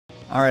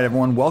All right,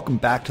 everyone, welcome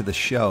back to the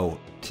show.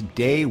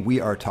 Today we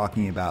are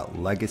talking about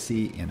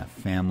legacy in a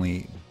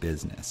family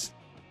business.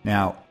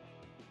 Now,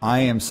 I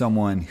am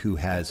someone who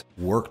has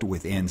worked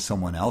within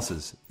someone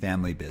else's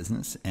family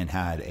business and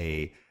had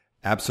a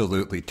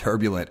absolutely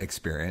turbulent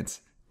experience.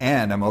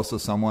 And I'm also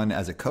someone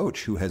as a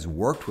coach who has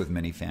worked with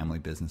many family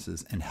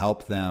businesses and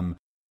helped them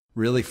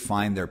really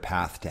find their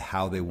path to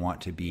how they want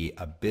to be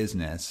a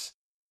business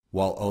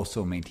while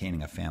also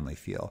maintaining a family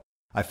feel.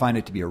 I find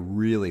it to be a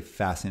really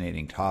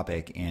fascinating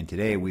topic, and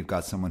today we've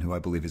got someone who I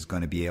believe is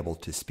going to be able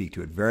to speak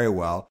to it very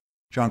well.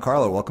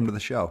 Giancarlo, welcome to the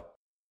show.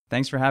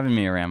 Thanks for having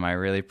me, Aram. I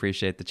really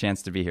appreciate the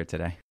chance to be here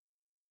today.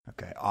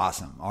 Okay,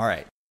 awesome. All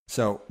right.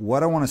 So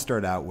what I want to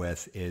start out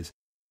with is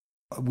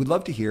we'd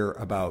love to hear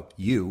about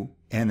you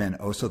and then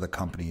also the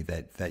company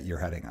that you're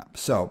heading up.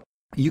 So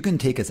you can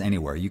take us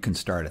anywhere. You can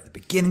start at the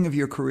beginning of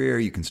your career.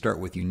 You can start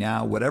with you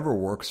now, whatever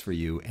works for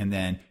you, and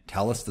then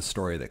tell us the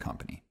story of the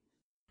company.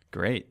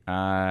 Great.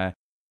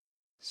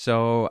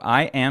 So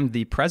I am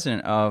the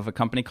president of a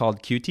company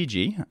called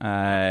QTG.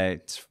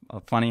 It's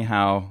funny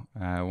how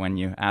when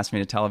you asked me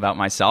to tell about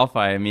myself,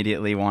 I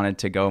immediately wanted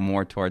to go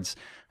more towards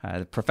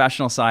the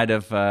professional side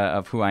of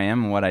who I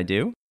am and what I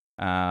do.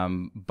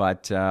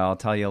 But I'll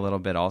tell you a little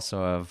bit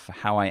also of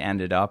how I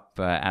ended up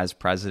as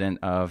president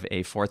of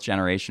a fourth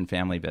generation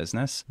family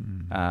business.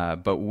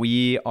 But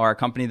we are a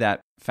company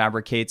that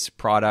fabricates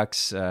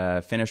products,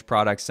 finished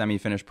products,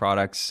 semi-finished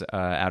products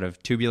out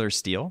of tubular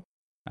steel.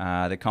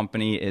 The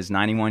company is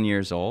 91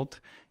 years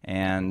old,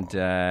 and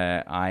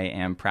I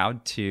am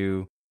proud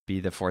to be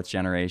the fourth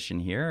generation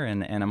here.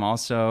 And I'm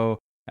also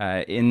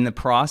in the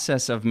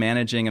process of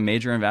managing a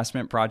major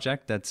investment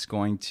project that's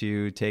going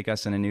to take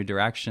us in a new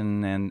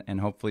direction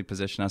and hopefully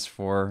position us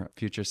for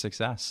future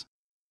success.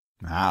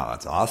 Wow,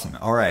 that's awesome.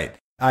 All right.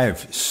 I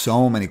have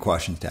so many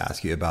questions to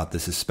ask you about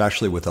this,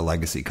 especially with a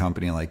legacy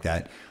company like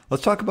that.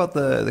 Let's talk about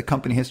the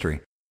company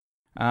history.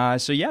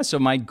 So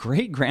my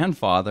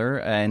great-grandfather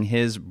and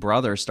his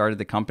brother started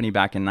the company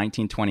back in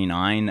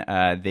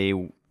 1929.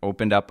 They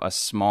opened up a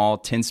small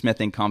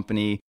tinsmithing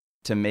company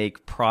to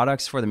make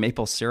products for the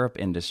maple syrup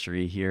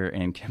industry here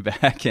in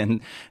Quebec.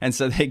 And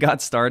so they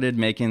got started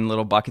making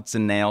little buckets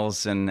and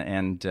nails and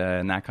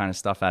that kind of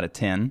stuff out of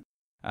tin.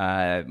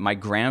 My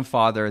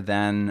grandfather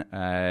then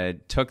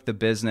took the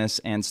business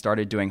and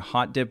started doing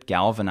hot dip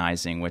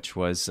galvanizing, which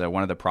was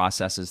one of the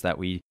processes that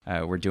we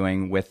were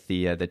doing with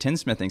the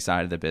tinsmithing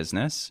side of the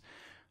business.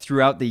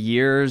 Throughout the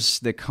years,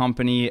 the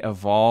company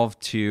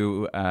evolved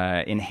to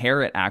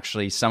inherit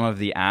actually some of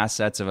the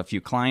assets of a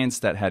few clients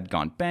that had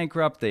gone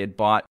bankrupt. They had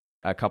bought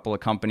a couple of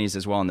companies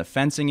as well in the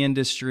fencing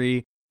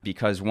industry,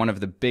 because one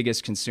of the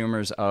biggest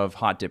consumers of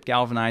hot dip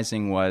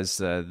galvanizing was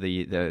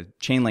the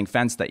chain link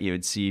fence that you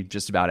would see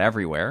just about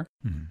everywhere.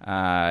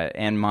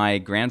 And my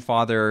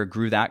grandfather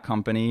grew that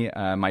company.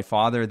 My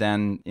father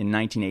then in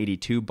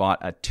 1982 bought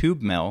a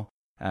tube mill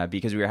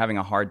because we were having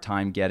a hard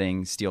time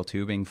getting steel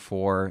tubing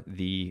for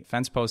the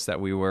fence posts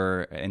that we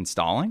were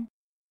installing.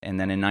 And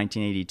then in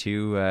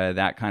 1982,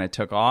 that kind of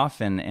took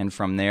off. And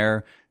from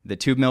there, the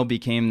tube mill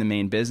became the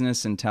main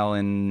business until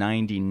in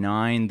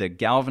 99, the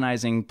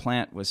galvanizing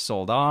plant was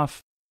sold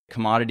off.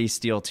 Commodity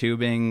steel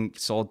tubing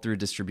sold through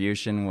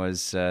distribution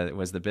was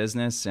the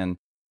business. And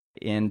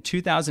in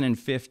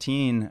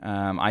 2015,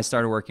 I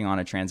started working on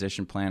a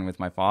transition plan with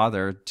my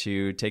father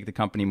to take the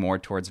company more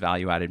towards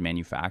value-added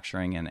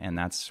manufacturing. And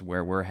that's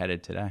where we're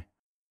headed today.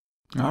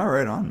 All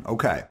right, on.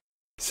 Okay.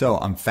 So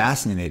I'm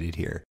fascinated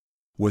here.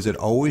 Was it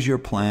always your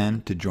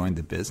plan to join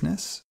the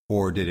business,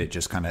 or did it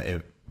just kind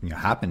of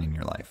happen in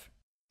your life?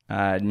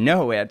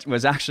 No, it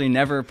was actually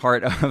never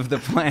part of the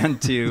plan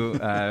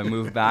to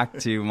move back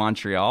to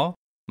Montreal.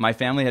 My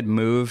family had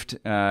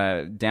moved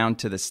down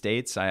to the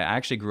States. I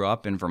actually grew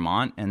up in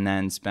Vermont and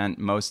then spent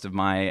most of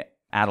my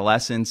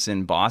adolescence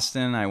in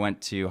Boston. I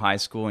went to high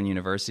school and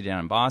university down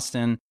in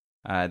Boston.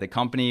 The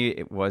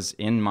company was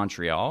in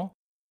Montreal.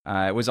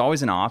 It was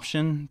always an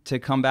option to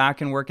come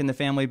back and work in the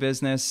family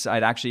business.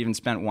 I'd actually even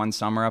spent one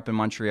summer up in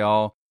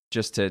Montreal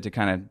just to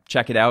kind of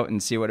check it out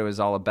and see what it was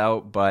all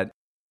about. But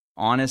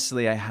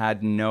honestly, I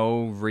had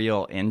no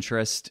real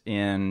interest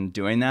in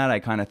doing that. I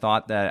kind of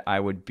thought that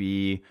I would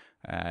be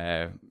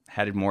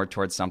headed more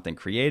towards something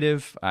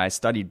creative. I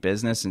studied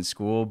business in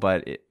school,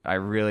 but I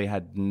really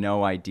had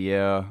no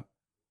idea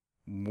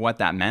what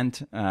that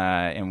meant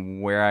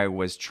and where I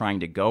was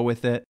trying to go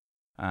with it.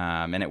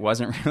 And it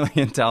wasn't really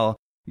until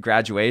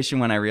graduation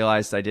when I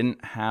realized I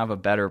didn't have a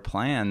better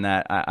plan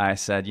that I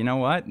said, you know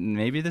what,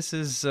 maybe this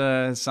is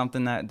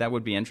something that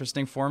would be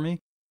interesting for me.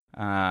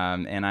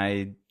 And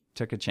I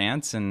took a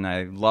chance, and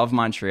I love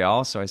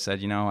Montreal. So I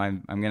said,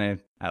 I'm going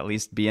to at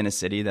least be in a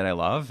city that I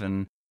love,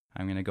 and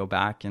I'm going to go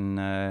back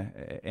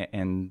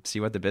and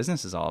see what the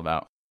business is all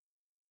about.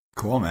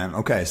 Cool, man.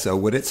 Okay. So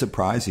would it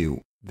surprise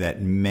you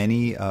that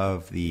many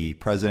of the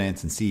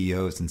presidents and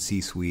CEOs and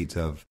C-suites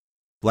of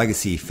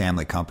legacy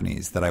family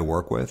companies that I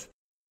work with,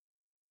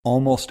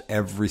 almost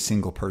every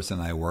single person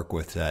I work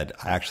with said,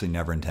 I actually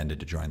never intended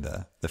to join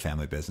the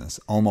family business.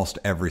 Almost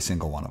every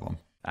single one of them.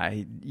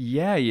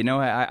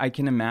 I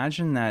can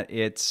imagine that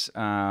it's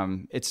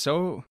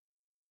so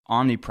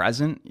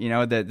omnipresent.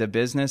 The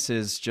business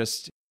is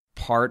just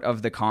part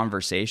of the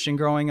conversation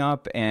growing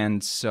up,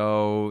 and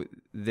so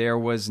there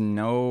was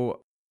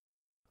no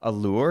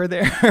allure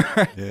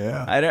there.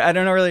 Yeah. I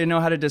don't really know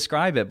how to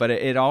describe it, but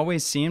it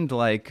always seemed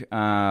like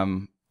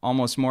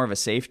almost more of a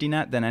safety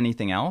net than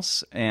anything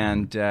else.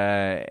 And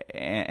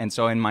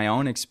so in my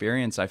own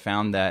experience, I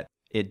found that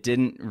it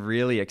didn't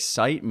really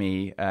excite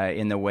me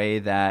in the way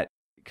that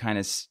kind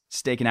of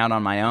staking out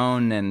on my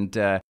own and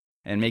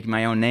making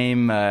my own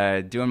name,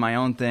 doing my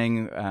own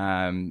thing.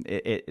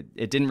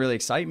 It didn't really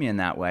excite me in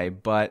that way.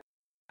 But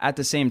at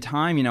the same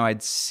time,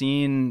 I'd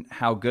seen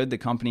how good the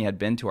company had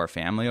been to our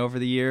family over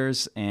the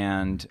years.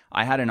 And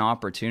I had an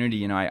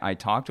opportunity, I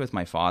talked with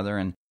my father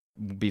and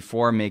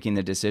before making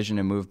the decision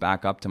to move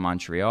back up to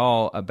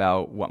Montreal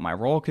about what my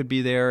role could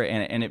be there.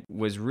 And it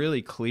was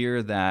really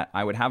clear that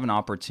I would have an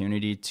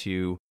opportunity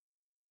to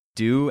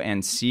do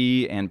and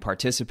see and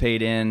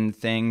participate in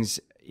things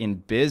in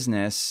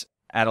business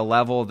at a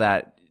level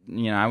that,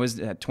 I was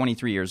at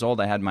 23 years old.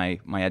 I had my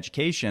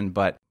education,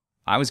 but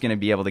I was going to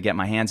be able to get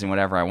my hands in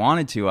whatever I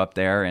wanted to up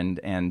there. And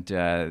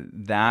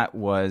that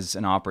was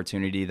an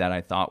opportunity that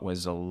I thought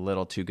was a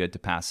little too good to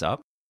pass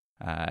up.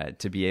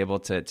 To be able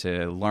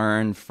to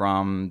learn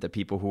from the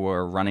people who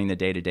are running the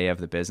day-to-day of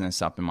the business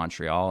up in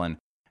Montreal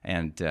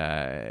and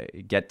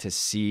get to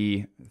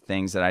see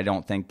things that I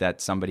don't think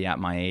that somebody at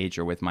my age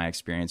or with my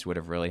experience would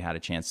have really had a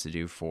chance to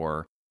do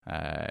for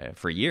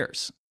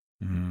years.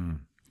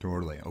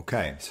 Totally.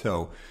 Okay.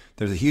 So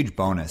there's a huge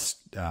bonus,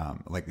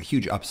 like a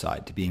huge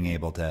upside to being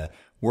able to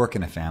work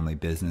in a family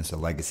business, a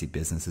legacy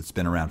business that's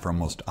been around for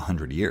almost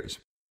 100 years.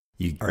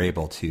 You are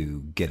able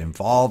to get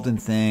involved in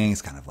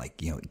things, kind of like,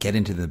 get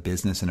into the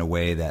business in a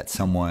way that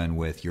someone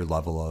with your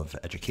level of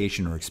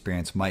education or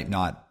experience might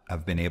not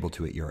have been able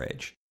to at your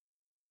age.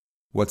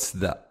 What's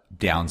the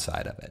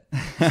downside of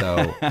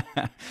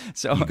it?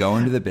 So you go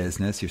into the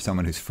business, you're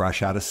someone who's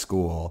fresh out of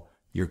school,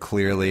 you're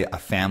clearly a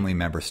family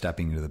member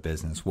stepping into the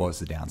business. What was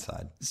the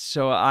downside?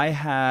 So I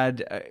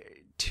had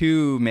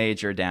two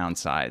major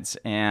downsides,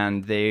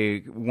 and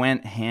they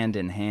went hand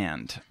in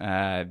hand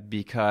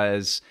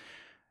because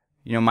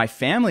my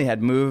family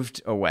had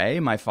moved away.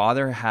 My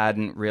father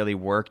hadn't really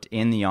worked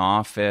in the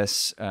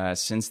office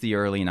since the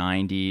early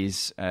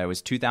 90s. It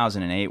was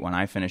 2008 when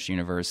I finished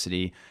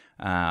university.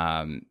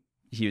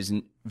 He was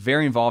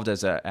very involved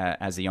as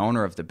the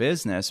owner of the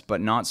business, but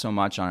not so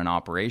much on an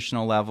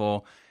operational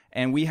level.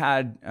 And we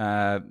had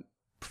a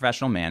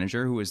professional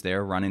manager who was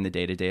there running the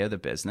day-to-day of the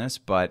business.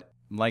 But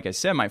like I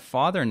said, my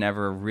father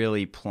never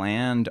really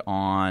planned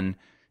on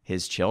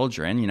his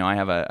children. I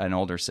have an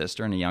older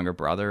sister and a younger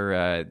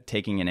brother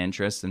taking an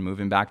interest and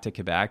moving back to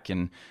Quebec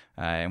and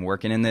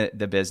working in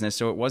the business.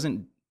 So it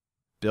wasn't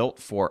built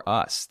for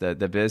us. The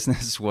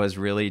business was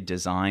really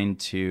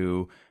designed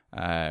to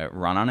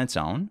run on its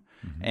own.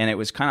 Mm-hmm. And it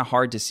was kind of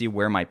hard to see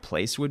where my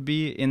place would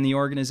be in the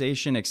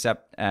organization,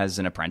 except as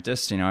an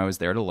apprentice. I was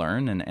there to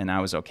learn, and I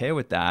was okay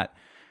with that.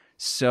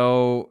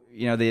 So,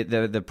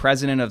 the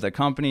president of the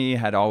company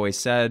had always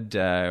said,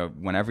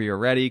 whenever you're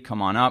ready,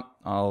 come on up.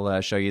 I'll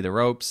show you the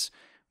ropes.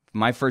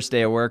 My first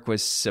day of work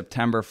was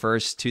September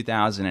 1st,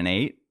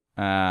 2008.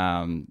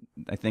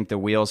 I think the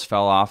wheels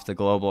fell off the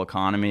global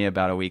economy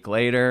about a week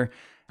later.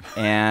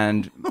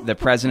 And the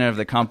president of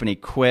the company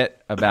quit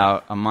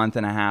about a month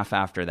and a half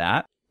after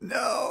that.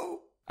 No.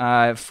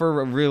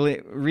 For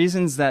really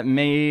reasons that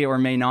may or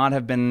may not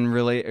have been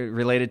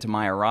related to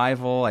my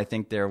arrival. I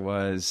think there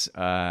was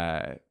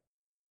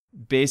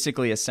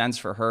basically a sense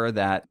for her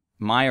that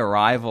my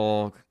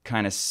arrival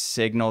kind of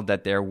signaled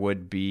that there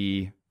would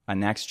be a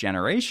next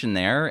generation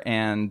there.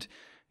 And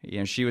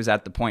she was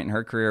at the point in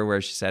her career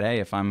where she said, hey,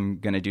 if I'm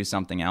going to do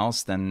something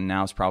else, then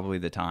now's probably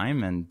the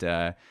time. And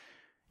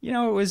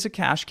it was a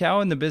cash cow,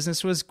 and the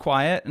business was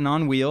quiet and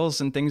on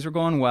wheels, and things were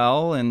going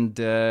well. And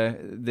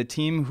the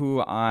team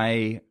who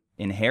I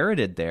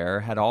inherited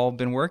there had all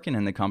been working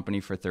in the company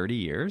for 30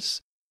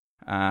 years.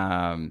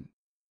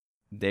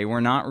 They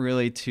were not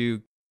really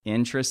too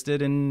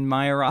interested in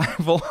my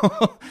arrival.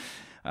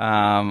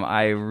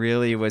 I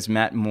really was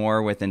met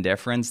more with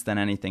indifference than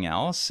anything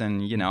else.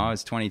 And, I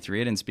was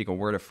 23. I didn't speak a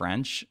word of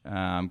French,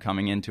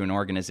 coming into an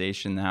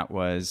organization that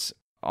was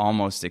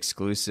almost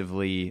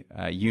exclusively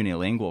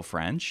unilingual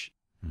French.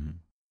 Mm-hmm.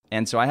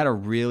 And so I had a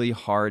really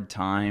hard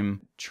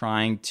time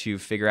trying to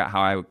figure out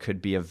how I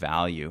could be of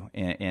value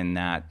in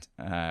that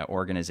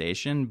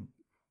organization.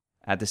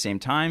 At the same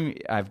time,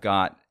 I've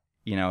got,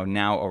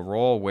 now a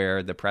role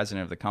where the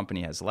president of the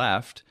company has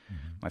left.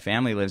 Mm-hmm. My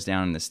family lives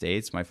down in the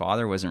States. My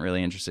father wasn't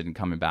really interested in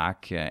coming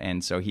back.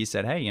 And so he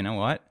said, hey, you know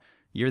what?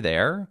 You're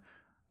there.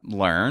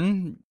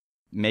 Learn.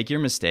 Make your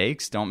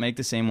mistakes. Don't make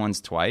the same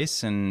ones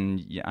twice.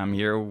 And I'm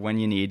here when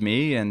you need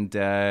me. And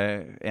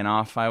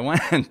off I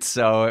went.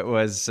 So it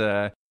was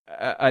a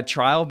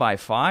trial by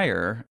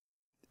fire.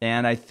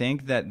 And I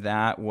think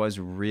that was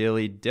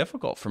really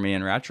difficult for me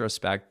in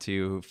retrospect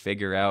to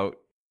figure out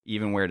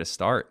even where to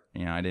start.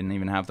 I didn't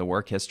even have the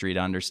work history to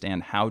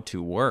understand how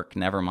to work,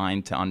 never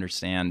mind to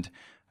understand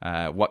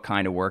what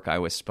kind of work I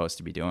was supposed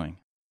to be doing.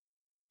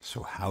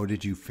 So how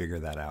did you figure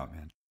that out,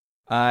 man?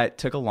 It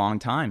took a long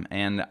time,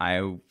 and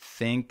I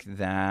think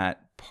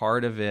that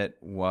part of it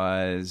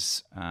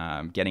was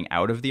getting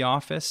out of the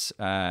office.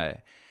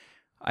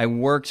 I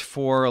worked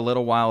for a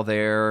little while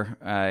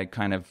there,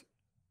 kind of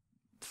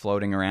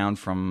floating around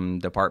from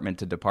department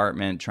to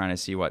department, trying to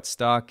see what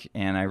stuck.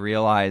 And I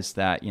realized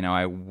that,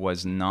 I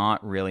was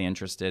not really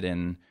interested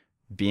in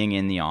being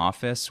in the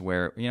office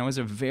where, it was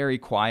a very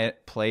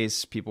quiet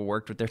place. People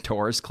worked with their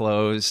doors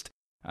closed.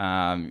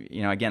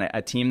 Again,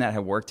 a team that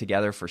had worked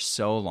together for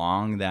so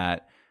long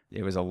that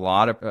it was a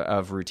lot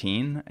of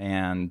routine,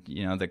 and,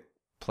 the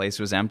place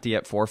was empty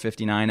at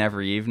 4:59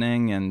 every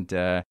evening.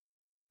 And,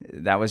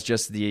 that was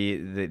just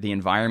the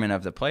environment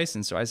of the place.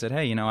 And so I said,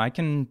 hey, I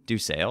can do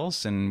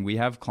sales, and we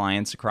have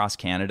clients across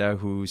Canada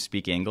who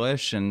speak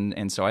English.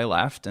 And so I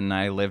left, and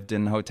I lived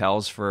in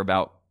hotels for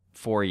about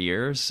 4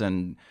 years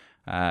and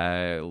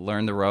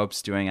learned the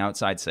ropes doing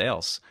outside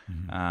sales.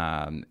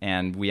 Mm-hmm.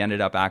 And we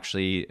ended up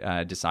actually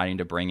deciding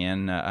to bring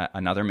in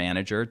another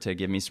manager to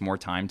give me some more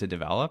time to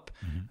develop.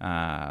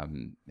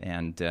 Mm-hmm.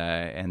 And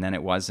then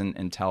it wasn't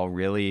until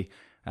really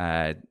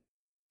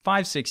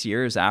 5-6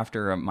 years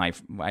after I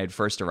had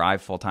first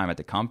arrived full-time at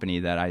the company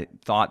that I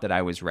thought that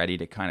I was ready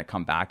to kind of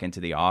come back into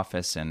the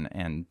office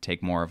and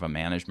take more of a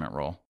management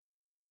role.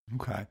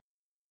 Okay.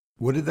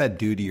 What did that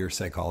do to your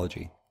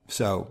psychology?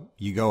 So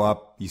you go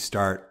up, you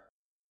start,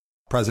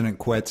 president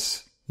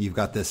quits, you've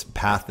got this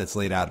path that's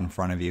laid out in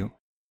front of you,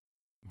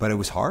 but it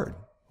was hard.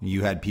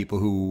 You had people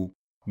who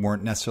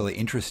weren't necessarily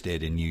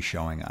interested in you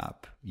showing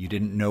up. You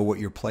didn't know what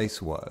your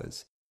place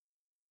was.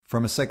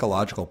 From a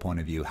psychological point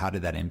of view, how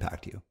did that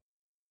impact you?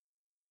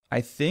 I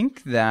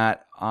think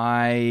that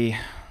I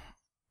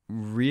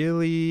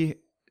really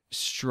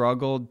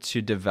struggled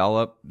to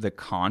develop the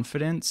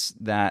confidence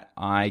that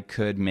I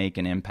could make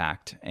an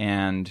impact.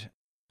 And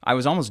I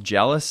was almost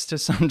jealous to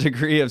some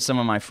degree of some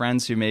of my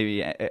friends who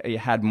maybe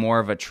had more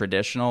of a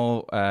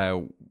traditional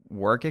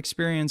work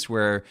experience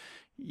where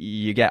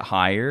you get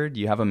hired,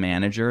 you have a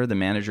manager, the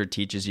manager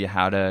teaches you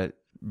how to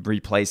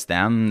replace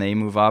them. They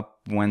move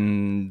up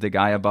when the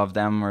guy above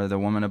them or the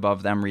woman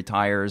above them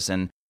retires,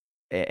 and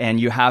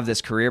you have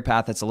this career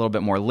path that's a little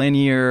bit more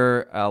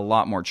linear, a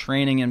lot more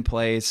training in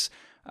place.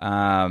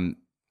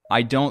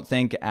 I don't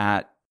think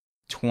at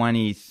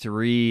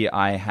 23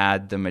 I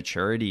had the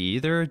maturity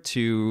either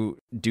to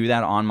do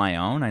that on my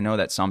own. I know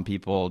that some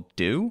people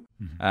do.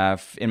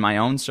 Mm-hmm. In my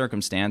own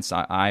circumstance,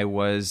 I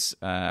was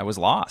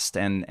lost,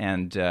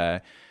 and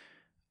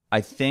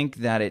I think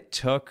that it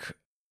took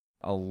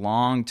a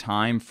long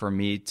time for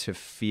me to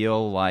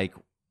feel like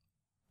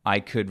I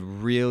could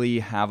really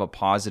have a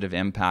positive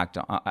impact.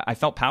 I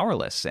felt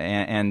powerless,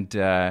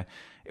 and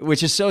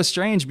which is so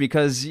strange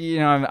because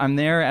I'm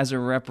there as a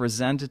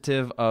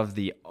representative of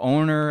the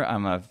owner.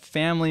 I'm a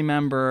family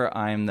member.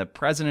 I'm the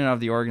president of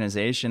the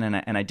organization,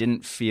 and I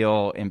didn't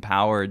feel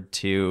empowered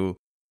to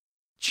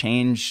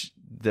change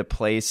the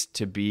place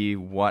to be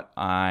what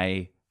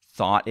I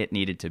thought it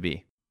needed to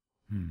be.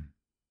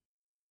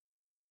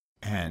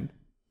 And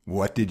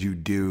what did you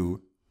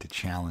do to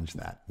challenge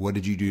that? What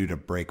did you do to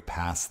break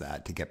past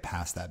that, to get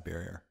past that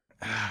barrier?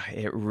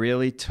 It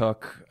really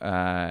took,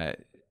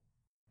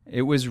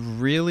 it was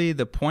really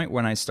the point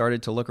when I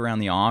started to look around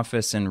the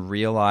office and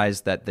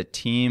realized that the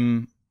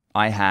team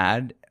I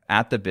had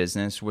at the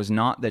business was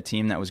not the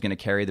team that was going to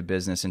carry the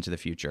business into the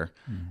future.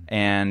 Mm-hmm.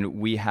 And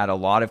we had a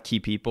lot of key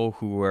people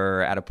who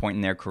were at a point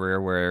in their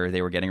career where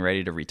they were getting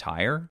ready to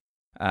retire.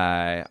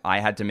 I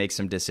had to make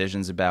some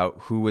decisions about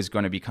who was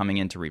going to be coming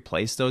in to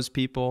replace those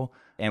people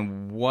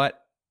and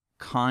what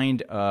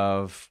kind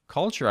of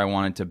culture I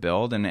wanted to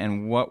build,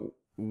 and what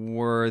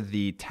were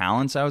the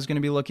talents I was going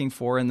to be looking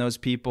for in those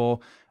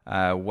people.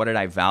 What did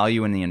I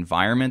value in the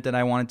environment that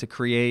I wanted to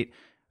create?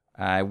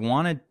 I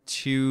wanted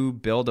to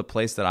build a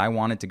place that I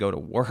wanted to go to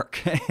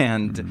work.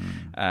 And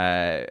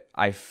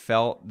I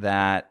felt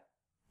that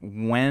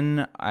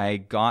when I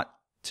got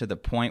to the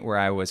point where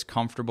I was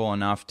comfortable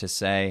enough to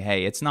say,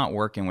 hey, it's not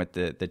working with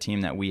the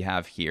team that we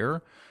have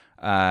here,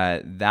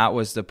 that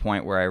was the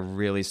point where I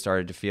really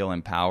started to feel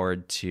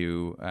empowered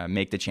to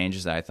make the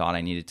changes that I thought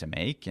I needed to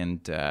make.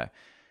 And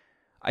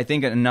I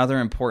think another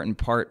important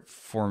part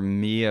for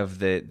me of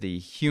the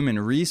human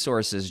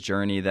resources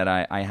journey that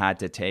I had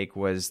to take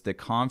was the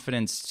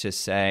confidence to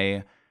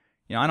say,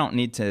 I don't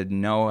need to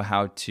know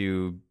how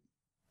to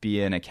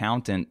be an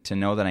accountant to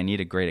know that I need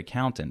a great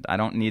accountant. I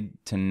don't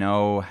need to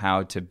know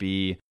how to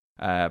be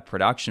a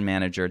production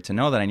manager to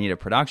know that I need a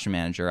production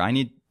manager. I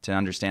need to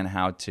understand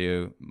how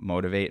to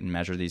motivate and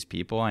measure these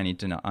people. I need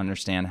to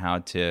understand how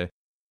to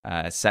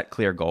set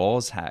clear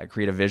goals,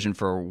 create a vision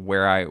for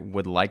where I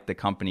would like the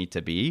company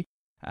to be,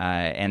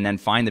 and then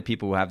find the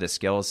people who have the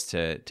skills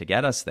to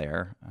get us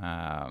there.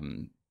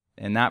 And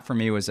that for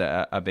me was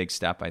a big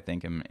step, I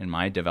think, in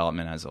my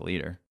development as a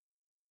leader.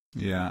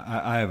 Yeah,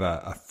 I have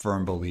a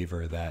firm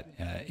believer that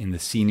in the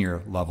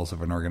senior levels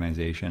of an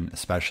organization,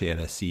 especially at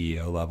a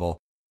CEO level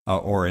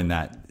or in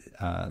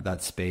that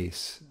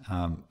space,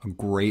 a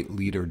great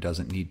leader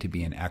doesn't need to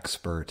be an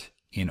expert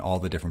in all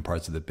the different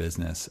parts of the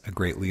business, a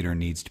great leader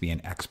needs to be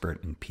an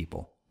expert in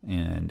people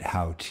and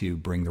how to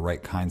bring the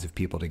right kinds of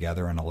people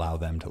together and allow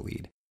them to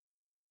lead.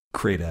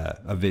 Create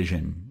a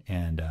vision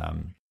and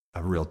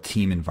a real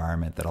team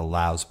environment that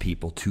allows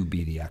people to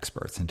be the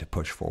experts and to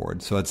push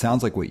forward. So it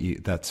sounds like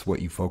that's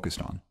what you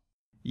focused on.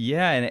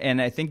 Yeah,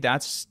 and I think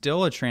that's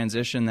still a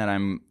transition that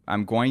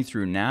I'm going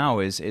through now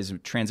is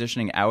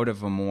transitioning out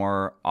of a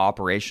more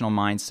operational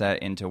mindset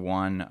into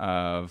one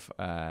of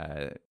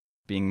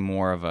being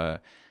more of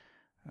a,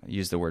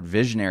 use the word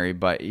visionary,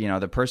 but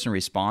the person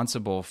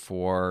responsible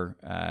for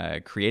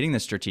creating the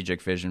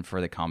strategic vision for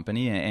the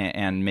company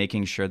and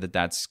making sure that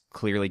that's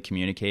clearly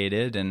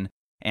communicated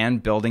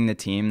and building the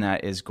team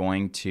that is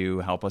going to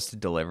help us to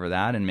deliver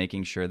that and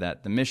making sure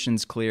that the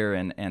mission's clear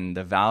and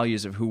the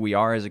values of who we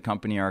are as a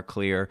company are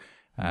clear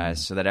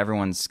so that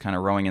everyone's kind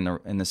of rowing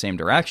in the same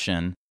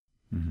direction.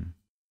 Mm-hmm.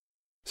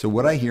 So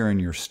what I hear in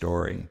your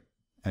story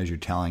as you're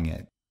telling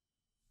it,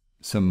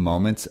 some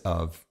moments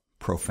of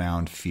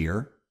profound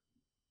fear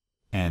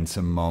and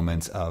some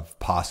moments of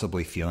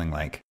possibly feeling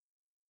like,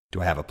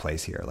 do I have a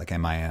place here? Like,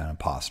 am I an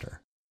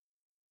imposter?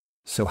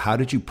 So how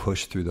did you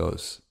push through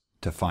those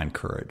to find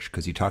courage?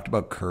 Because you talked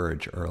about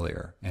courage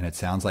earlier, and it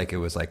sounds like it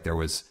was like there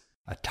was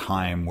a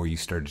time where you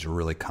started to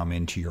really come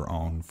into your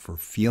own for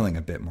feeling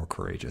a bit more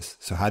courageous.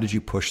 So how did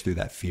you push through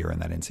that fear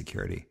and that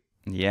insecurity?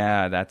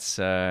 Yeah, that's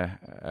a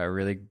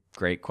really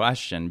great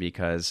question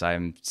because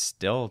I'm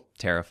still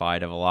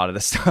terrified of a lot of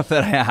the stuff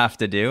that I have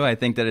to do. I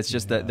think that it's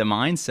just that the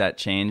mindset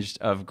changed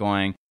of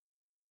going,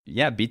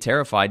 be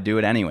terrified, do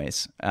it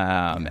anyways.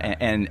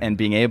 And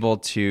being able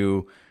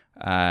to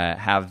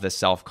have the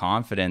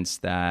self-confidence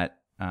that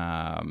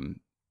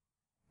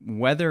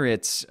whether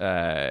it's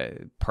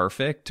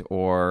perfect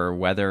or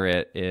whether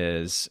it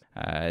is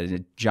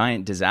a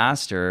giant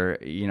disaster,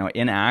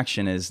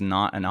 inaction is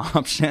not an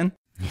option.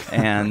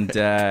 And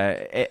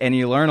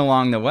you learn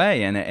along the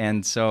way,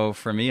 and so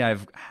for me,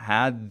 I've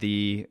had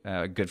the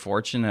good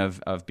fortune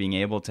of being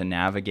able to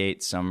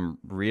navigate some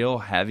real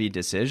heavy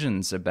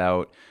decisions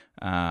about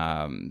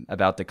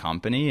the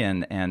company,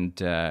 and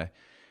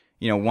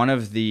one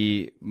of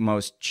the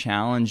most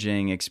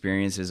challenging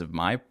experiences of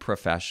my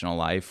professional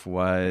life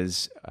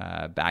was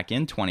back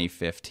in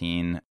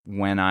 2015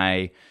 when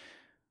I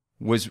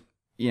was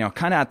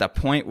kind of at that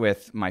point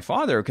with my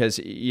father because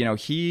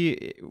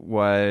he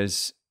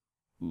was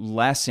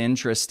less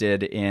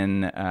interested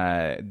in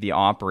the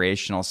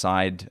operational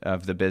side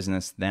of the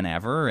business than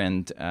ever,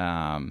 and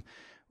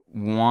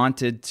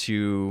wanted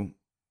to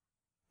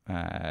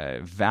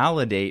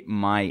validate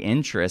my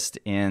interest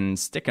in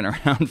sticking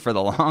around for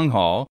the long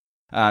haul,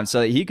 so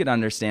that he could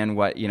understand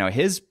what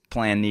his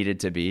plan needed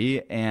to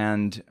be.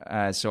 And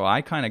so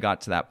I kind of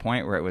got to that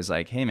point where it was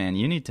like, hey man,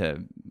 you need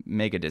to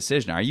make a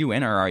decision. Are you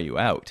in or are you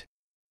out?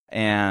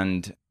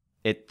 And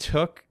it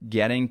took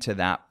getting to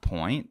that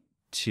point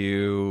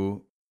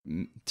to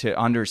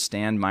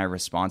understand my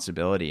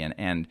responsibility.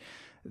 And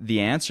the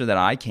answer that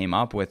I came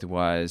up with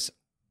was,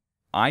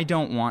 I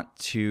don't want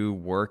to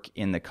work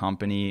in the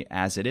company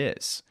as it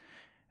is.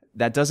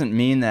 That doesn't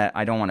mean that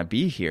I don't want to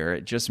be here.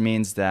 It just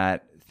means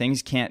that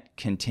things can't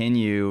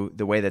continue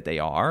the way that they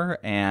are.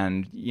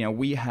 And,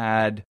 we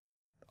had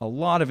a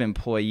lot of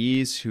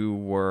employees who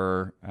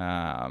were,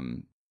 I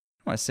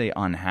want to say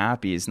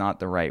unhappy is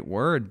not the right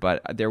word,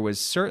 but there was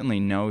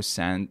certainly no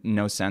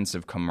sense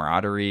of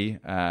camaraderie,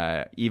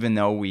 even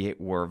though we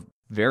were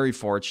very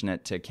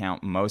fortunate to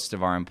count most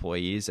of our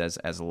employees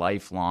as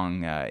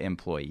lifelong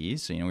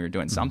employees. So, we were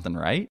doing something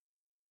right.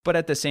 But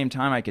at the same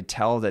time, I could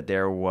tell that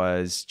there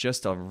was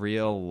just a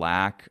real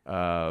lack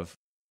of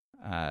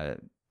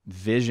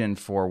vision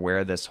for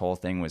where this whole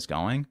thing was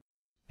going.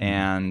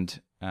 And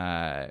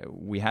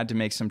we had to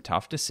make some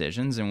tough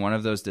decisions. And one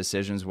of those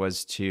decisions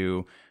was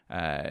to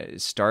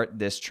start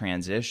this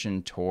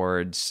transition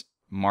towards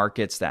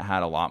markets that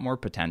had a lot more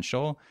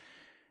potential.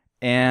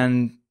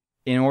 And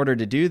in order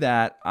to do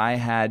that, I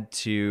had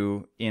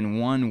to, in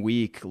 1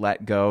 week,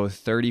 let go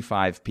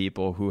 35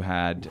 people who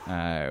had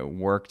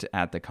worked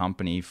at the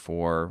company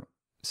for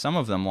some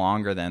of them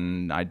longer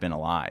than I'd been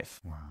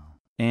alive. Wow.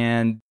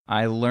 And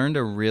I learned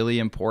a really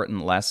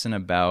important lesson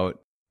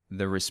about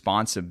the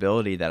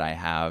responsibility that I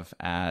have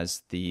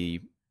as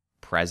the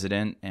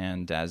president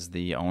and as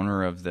the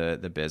owner of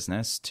the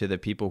business to the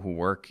people who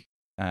work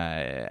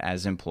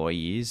as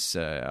employees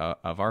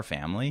of our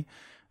family.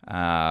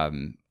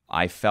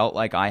 I felt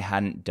like I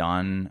hadn't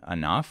done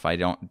enough. I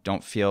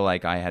don't feel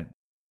like I had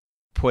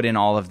put in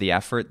all of the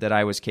effort that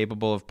I was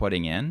capable of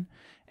putting in.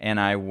 And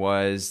I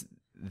was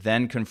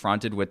then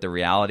confronted with the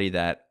reality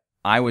that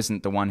I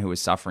wasn't the one who was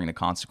suffering the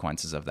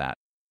consequences of that.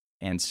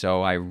 And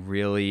so I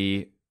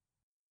really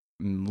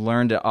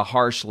learned a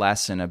harsh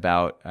lesson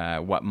about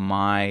what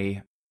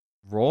my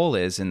role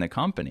is in the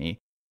company.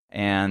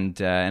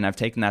 And I've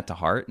taken that to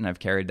heart, and I've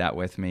carried that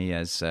with me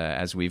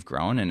as we've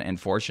grown. And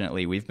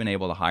fortunately, we've been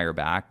able to hire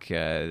back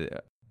the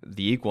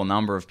equal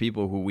number of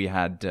people who we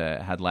had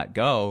let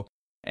go.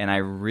 And I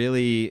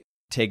really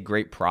take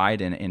great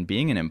pride in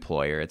being an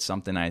employer. It's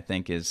something I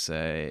think is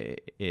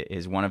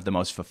one of the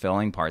most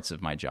fulfilling parts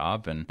of my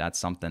job, and that's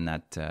something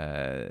that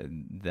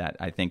that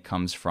I think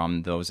comes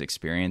from those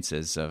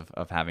experiences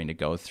of having to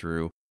go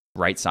through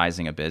right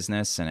sizing a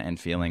business and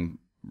feeling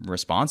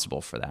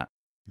responsible for that.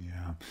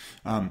 Yeah.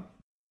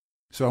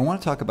 So I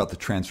want to talk about the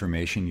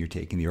transformation you're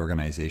taking the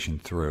organization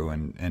through,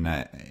 and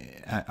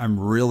I'm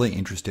really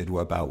interested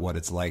about what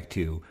it's like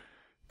to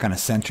kind of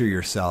center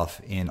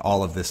yourself in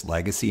all of this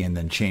legacy and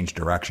then change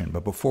direction.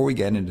 But before we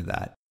get into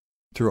that,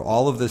 through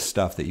all of this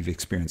stuff that you've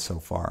experienced so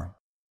far,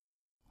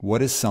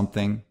 what is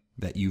something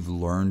that you've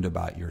learned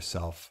about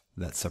yourself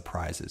that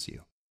surprises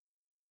you?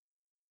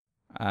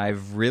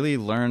 I've really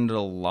learned a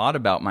lot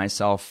about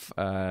myself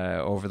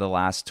over the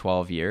last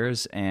 12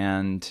 years.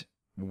 And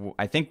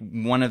I think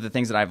one of the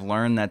things that I've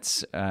learned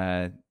that's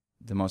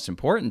the most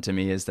important to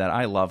me is that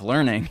I love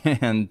learning.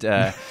 and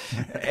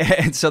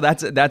so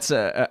that's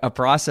a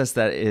process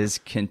that is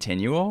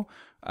continual.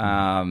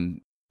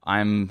 I'm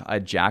a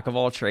jack of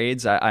all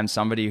trades. I'm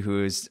somebody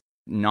who's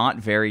not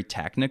very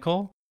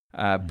technical,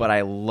 but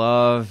I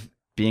love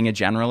being a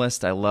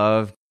generalist. I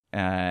love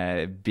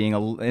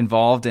being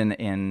involved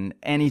in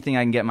anything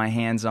I can get my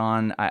hands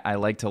on. I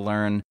like to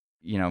learn,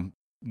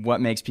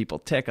 what makes people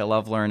tick. I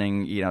love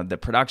learning, the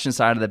production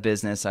side of the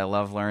business. I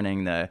love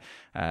learning the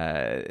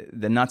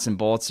nuts and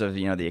bolts of,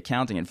 the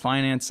accounting and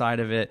finance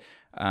side of it.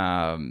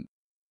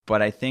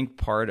 But I think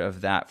part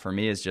of that for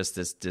me is just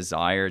this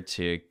desire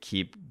to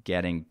keep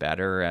getting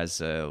better as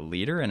a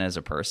leader and as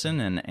a person.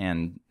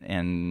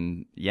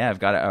 And yeah, I've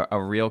got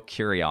a real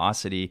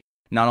curiosity,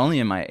 not only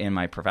in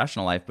my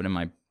professional life, but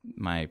in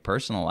my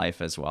personal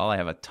life as well. I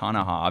have a ton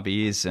of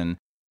hobbies, and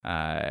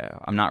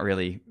I'm not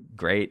really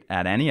great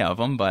at any of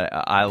them, but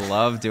I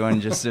love doing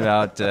just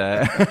about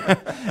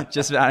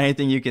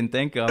anything you can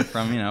think of,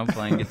 from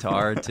playing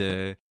guitar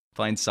to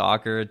playing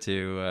soccer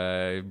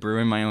to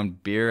brewing my own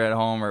beer at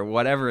home, or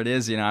whatever it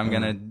is. I'm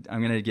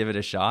gonna give it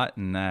a shot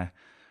and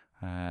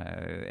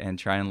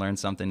try and learn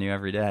something new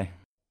every day.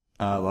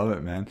 I love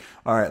it, man.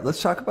 All right,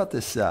 let's talk about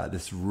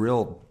this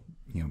real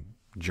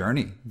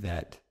journey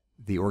that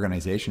the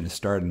organization has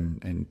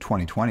started in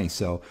 2020.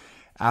 So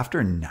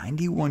after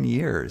 91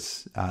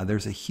 years,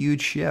 there's a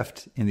huge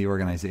shift in the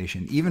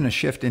organization, even a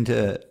shift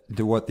into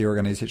what the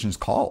organization is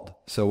called.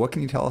 So what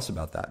can you tell us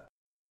about that?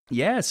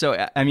 Yeah.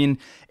 So, I mean,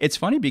 it's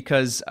funny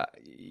because,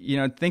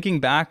 thinking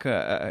back,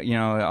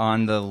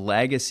 on the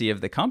legacy of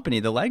the company,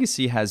 the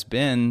legacy has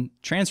been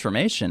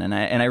transformation. And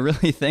I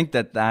really think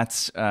that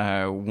that's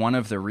one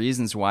of the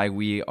reasons why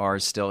we are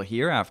still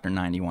here after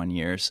 91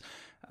 years.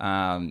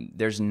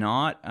 There's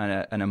not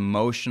an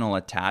emotional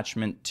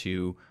attachment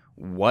to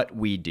what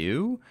we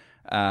do.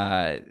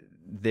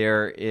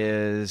 There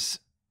is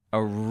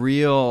a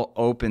real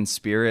open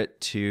spirit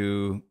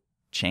to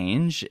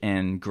change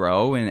and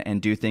grow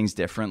and do things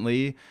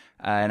differently.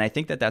 And I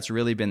think that that's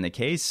really been the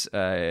case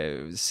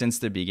since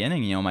the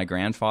beginning. My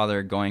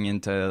grandfather going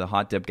into the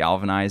hot dip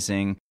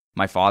galvanizing,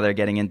 my father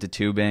getting into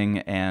tubing,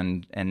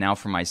 and now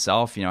for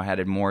myself,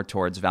 headed more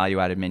towards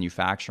value-added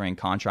manufacturing,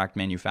 contract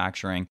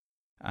manufacturing.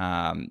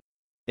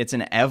 It's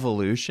an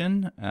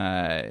evolution.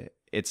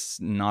 It's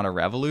not a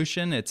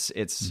revolution. It's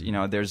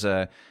there's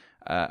a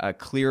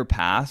clear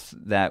path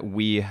that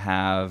we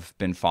have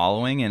been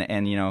following,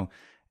 and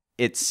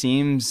it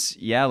seems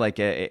like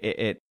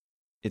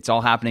it's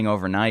all happening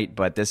overnight,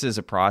 but this is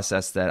a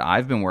process that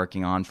I've been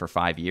working on for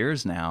 5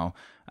 years now.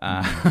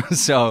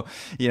 So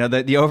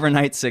the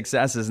overnight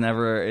success is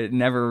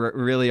never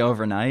really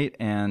overnight,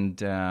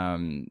 and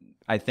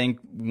I think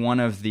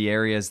one of the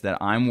areas that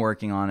I'm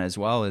working on as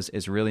well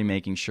is really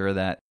making sure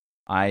that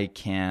I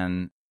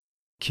can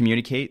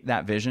communicate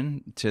that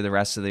vision to the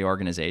rest of the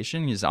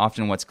organization, because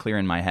often what's clear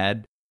in my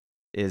head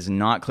is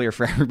not clear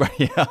for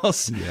everybody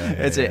else.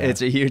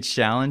 It's a huge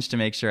challenge to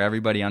make sure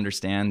everybody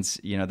understands,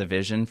 the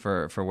vision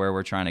for where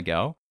we're trying to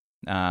go.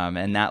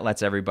 And that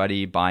lets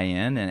everybody buy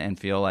in and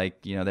feel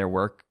like, their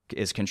work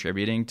is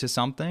contributing to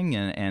something,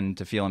 and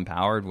to feel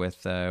empowered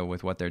with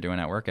what they're doing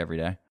at work every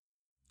day.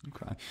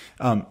 Okay.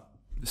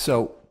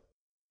 So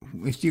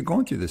if you're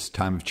going through this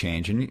time of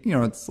change, and,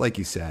 it's like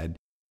you said,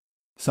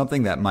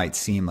 something that might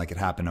seem like it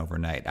happened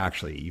overnight,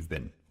 actually you've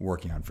been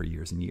working on for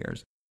years and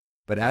years.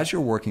 But as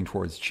you're working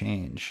towards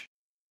change,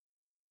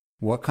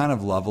 what kind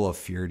of level of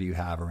fear do you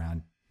have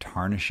around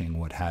tarnishing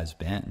what has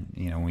been?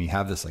 When you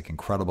have this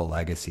incredible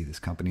legacy, this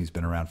company's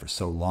been around for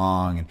so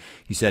long, and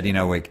you said,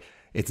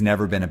 it's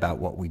never been about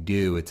what we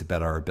do. It's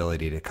about our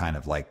ability to kind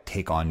of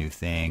take on new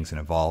things and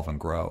evolve and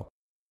grow.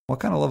 What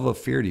kind of level of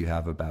fear do you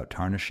have about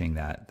tarnishing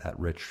that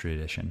rich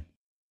tradition?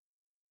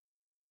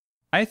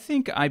 I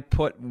think I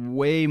put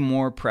way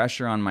more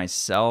pressure on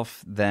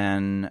myself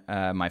than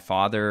my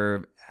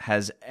father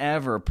has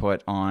ever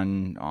put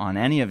on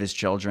any of his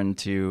children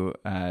to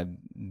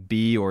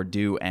be or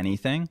do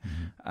anything.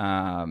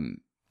 Mm-hmm.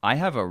 I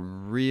have a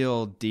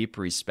real deep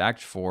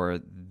respect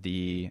for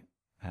the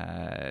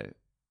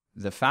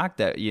fact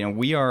that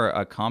we are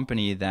a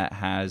company that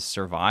has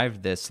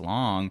survived this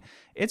long.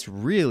 It's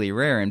really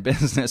rare in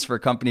business for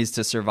companies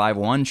to survive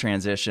one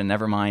transition,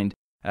 never mind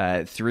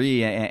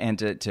three, and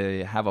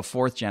to have a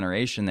fourth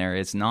generation there,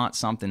 it's not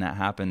something that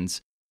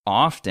happens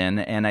often.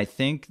 And I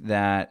think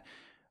that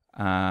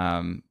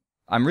I'm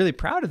really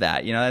proud of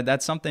that.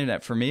 That's something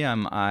that for me,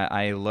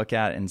 I look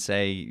at and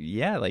say,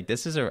 yeah, like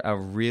this is a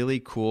really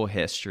cool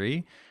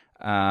history.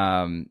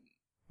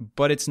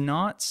 But it's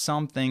not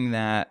something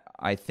that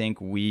I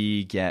think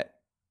we get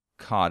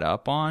caught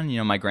up on.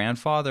 My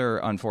grandfather,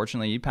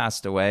 unfortunately, he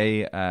passed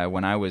away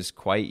when I was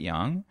quite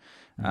young.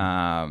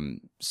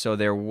 So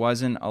there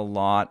wasn't a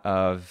lot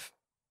of,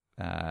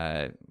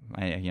 I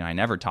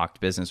never talked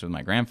business with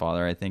my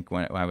grandfather. I think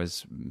when I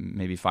was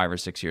maybe 5 or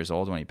 6 years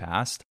old when he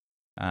passed.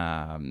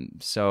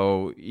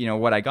 So,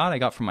 what I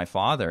got from my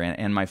father,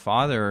 and my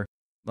father,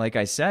 like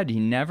I said, he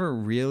never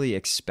really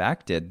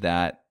expected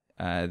that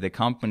the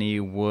company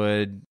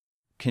would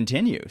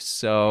continue.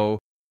 So,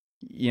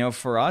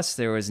 for us,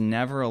 there was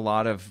never a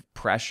lot of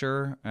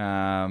pressure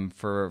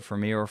for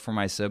me or for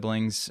my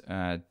siblings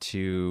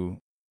to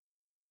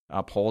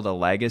uphold a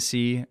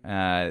legacy.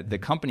 The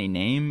company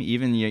name,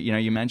 even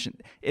you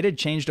mentioned it had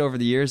changed over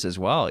the years as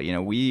well.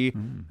 We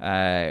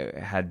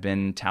had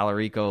been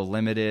Talarico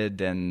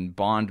Limited and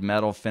Bond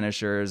Metal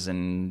Finishers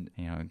and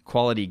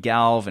Quality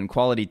Galv and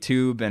Quality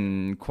Tube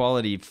and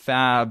Quality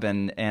Fab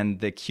and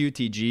the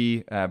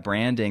QTG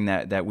branding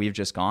that we've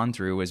just gone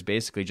through was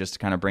basically just to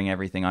kind of bring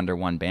everything under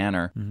one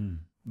banner.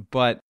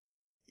 But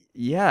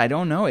yeah, I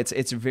don't know.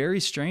 It's very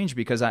strange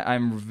because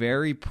I'm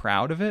very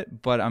proud of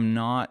it, but I'm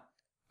not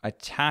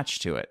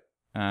attached to it.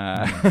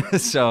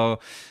 So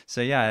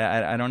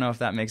yeah, I don't know if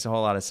that makes a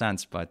whole lot of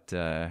sense, but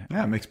yeah,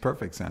 it makes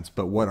perfect sense.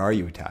 But what are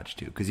you attached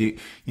to? Because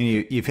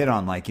you've hit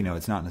on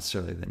it's not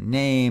necessarily the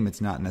name, it's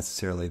not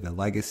necessarily the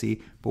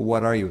legacy, but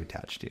what are you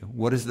attached to?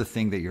 What is the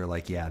thing that you're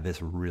like, yeah, this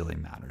really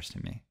matters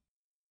to me?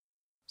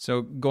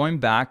 So going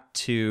back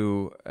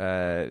to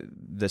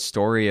the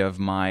story of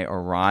my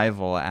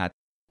arrival at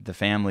the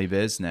family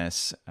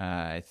business,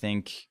 I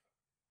think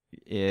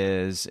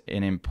is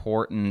an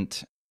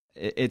important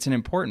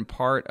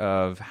part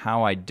of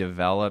how I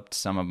developed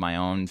some of my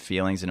own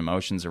feelings and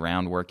emotions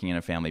around working in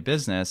a family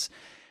business.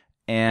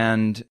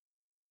 And,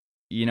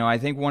 I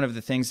think one of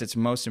the things that's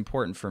most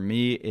important for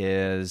me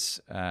is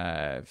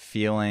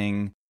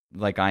feeling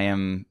like I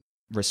am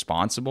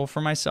responsible for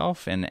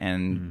myself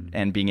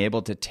and being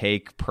able to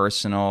take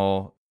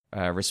personal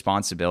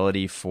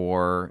responsibility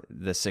for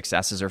the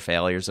successes or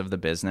failures of the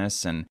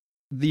business. And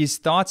these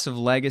thoughts of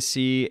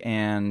legacy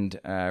and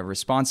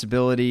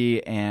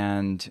responsibility,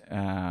 and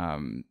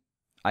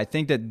I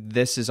think that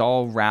this is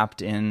all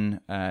wrapped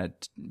in,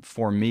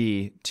 for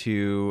me,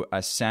 to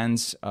a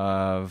sense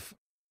of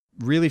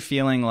really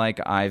feeling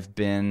like I've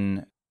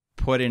been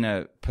put in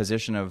a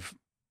position of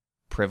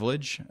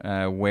privilege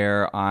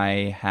where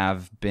I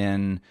have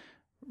been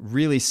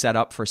really set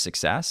up for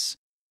success.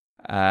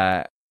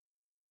 I'm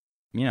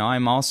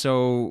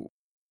also...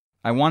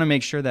 I want to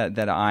make sure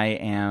that I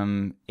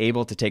am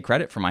able to take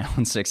credit for my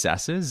own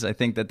successes. I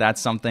think that that's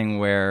something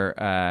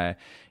where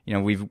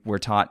we're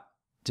taught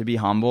to be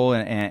humble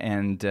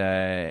and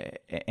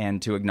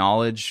to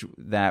acknowledge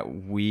that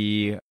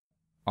we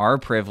are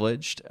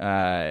privileged in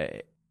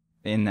that.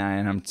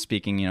 And I'm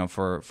speaking,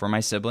 for my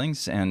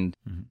siblings. And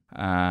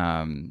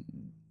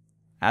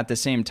at the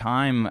same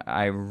time,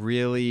 I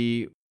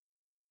really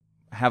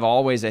have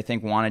always, I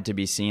think, wanted to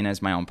be seen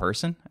as my own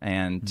person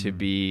and to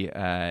be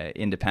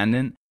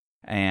independent.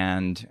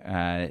 And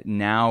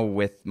now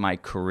with my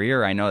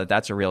career, I know that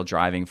that's a real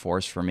driving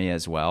force for me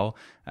as well,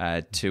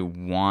 to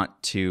want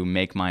to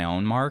make my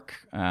own mark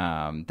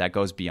that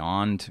goes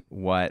beyond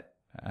what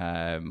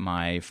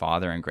my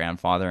father and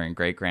grandfather and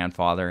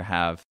great-grandfather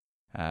have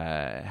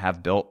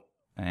built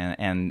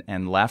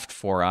and left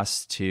for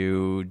us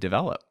to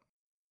develop.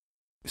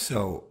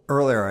 So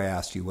earlier I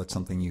asked you what's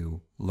something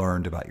you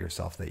learned about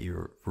yourself that you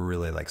were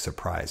really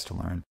surprised to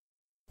learn.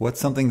 What's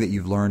something that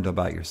you've learned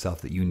about yourself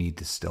that you need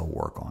to still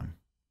work on?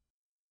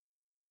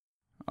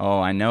 Oh,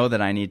 I know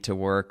that I need to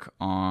work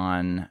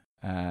on,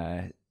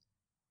 there's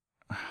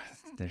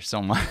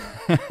so much.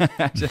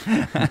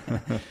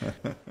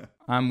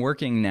 I'm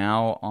working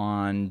now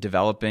on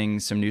developing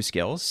some new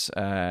skills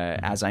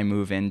as I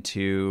move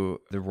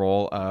into the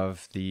role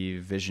of the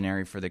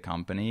visionary for the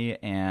company.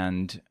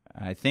 And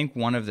I think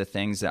one of the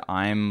things that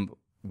I'm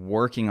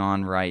working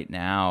on right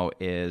now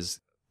is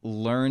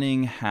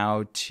learning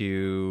how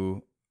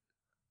to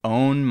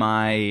own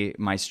my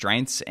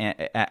strengths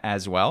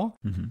as well.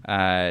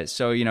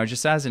 So,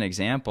 just as an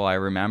example, I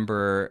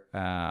remember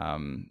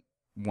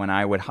when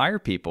I would hire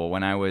people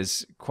when I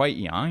was quite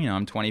young.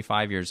 I'm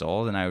 25 years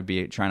old, and I would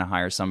be trying to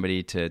hire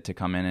somebody to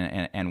come in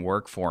and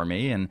work for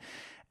me. And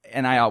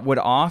I would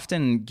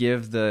often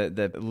give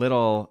the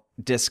little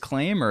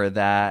disclaimer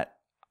that,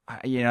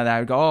 that I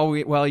would go,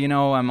 oh, well,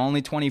 I'm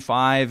only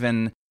 25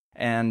 and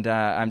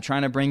I'm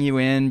trying to bring you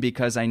in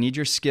because I need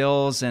your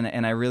skills,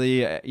 and I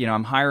really,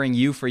 I'm hiring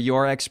you for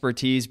your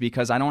expertise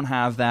because I don't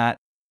have that.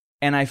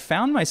 And I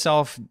found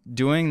myself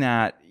doing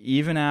that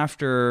even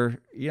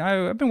after,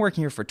 I've been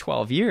working here for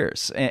 12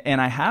 years,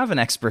 and I have an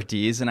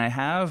expertise and I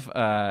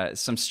have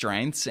some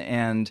strengths,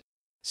 and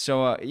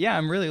Yeah,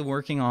 I'm really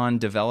working on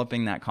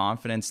developing that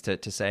confidence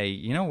to say,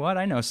 you know what,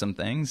 I know some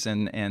things,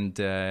 and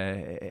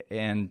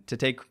to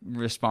take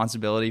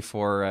responsibility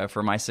for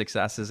my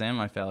successes and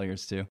my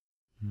failures too.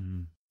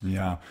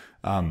 Yeah.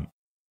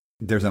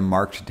 There's a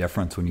marked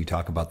difference when you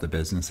talk about the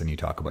business and you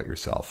talk about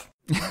yourself.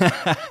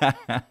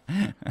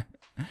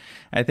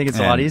 I think it's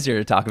a lot easier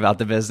to talk about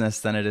the business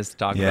than it is to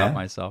talk about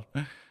myself.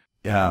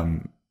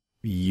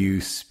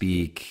 You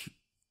speak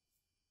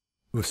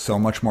with so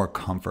much more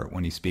comfort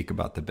when you speak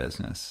about the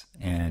business,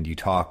 and you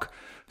talk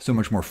so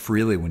much more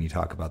freely when you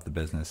talk about the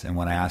business. And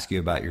when I ask you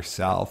about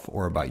yourself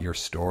or about your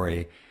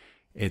story,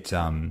 it's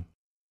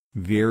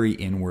very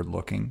inward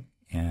looking,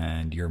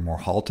 and you're more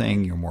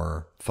halting, you're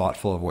more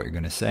thoughtful of what you're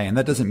going to say. And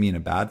that doesn't mean a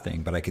bad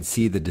thing, but I could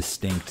see the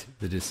distinct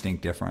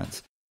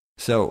difference.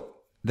 So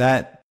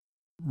that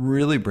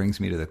really brings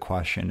me to the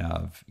question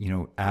of,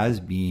 as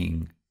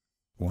being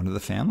one of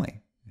the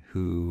family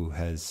who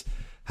has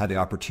had the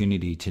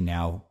opportunity to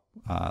now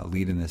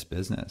lead in this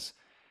business,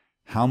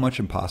 how much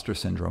imposter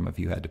syndrome have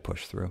you had to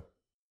push through?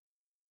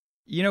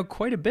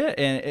 Quite a bit.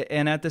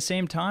 And at the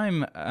same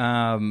time,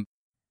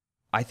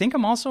 I think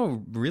I'm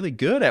also really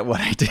good at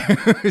what I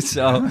do.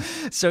 So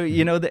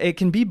it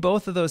can be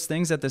both of those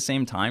things at the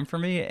same time for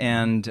me.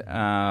 And,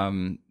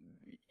 I'm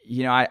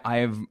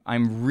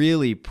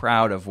really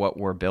proud of what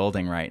we're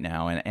building right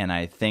now. And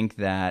I think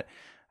that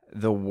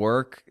the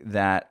work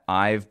that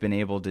I've been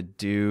able to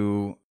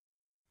do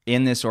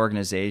in this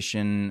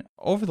organization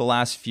over the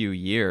last few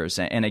years.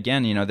 And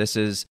again,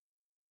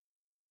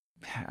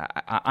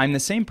 I'm the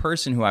same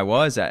person who I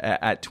was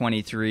at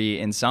 23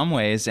 in some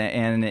ways,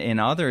 and in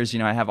others,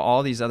 I have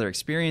all these other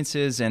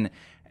experiences, and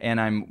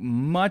I'm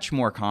much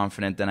more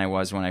confident than I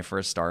was when I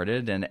first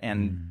started.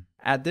 And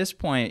at this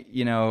point,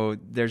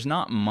 there's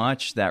not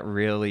much that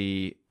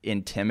really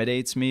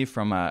intimidates me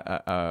from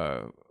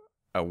a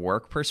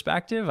work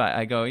perspective.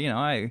 I go,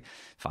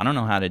 if I don't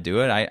know how to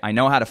do it, I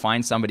know how to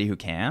find somebody who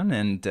can.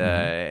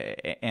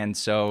 And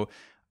so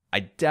I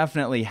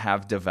definitely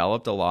have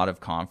developed a lot of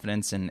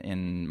confidence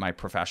in my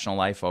professional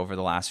life over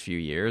the last few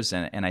years.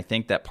 And I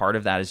think that part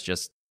of that is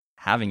just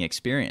having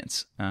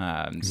experience.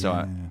 I'm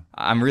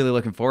really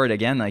looking forward,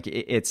 again, like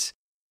it's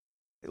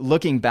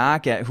looking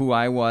back at who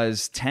I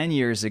was 10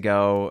 years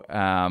ago.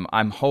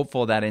 I'm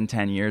hopeful that in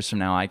 10 years from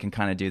now, I can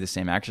kind of do the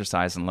same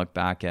exercise and look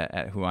back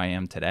at who I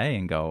am today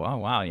and go, oh,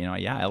 wow,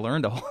 I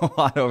learned a whole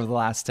lot over the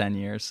last 10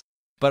 years,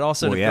 but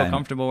also to feel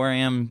comfortable where I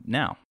am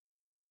now.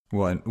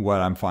 What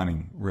I'm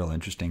finding real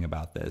interesting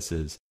about this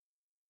is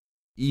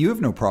you have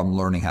no problem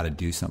learning how to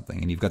do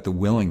something, and you've got the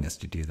willingness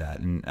to do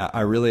that. And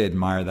I really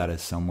admire that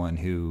as someone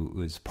who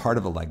was part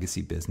of a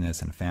legacy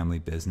business and a family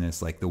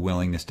business, like the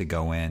willingness to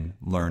go in,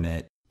 learn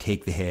it,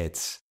 take the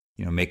hits,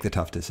 make the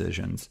tough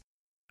decisions.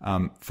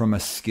 From a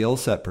skill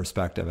set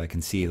perspective, I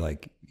can see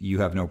like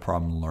you have no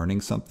problem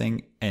learning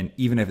something. And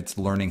even if it's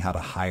learning how to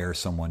hire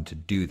someone to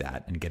do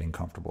that and getting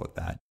comfortable with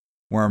that.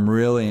 Where I'm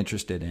really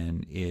interested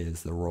in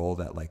is the role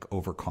that like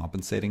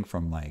overcompensating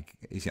from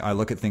I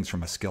look at things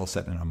from a skill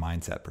set and a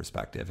mindset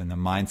perspective. And the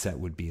mindset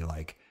would be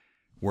like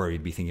where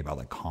you'd be thinking about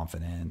like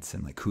confidence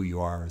and like who you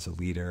are as a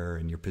leader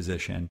and your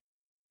position.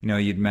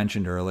 You'd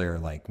mentioned earlier,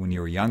 like when you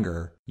were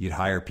younger, you'd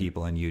hire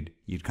people and you'd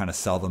kind of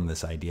sell them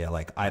this idea,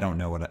 like,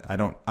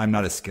 I'm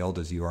not as skilled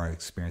as you are,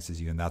 experienced as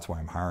you, and that's why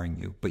I'm hiring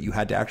you. But you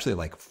had to actually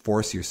like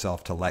force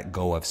yourself to let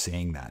go of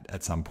saying that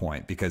at some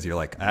point, because you're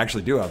like, I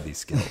actually do have these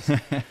skills.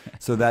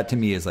 So that to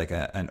me is like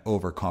an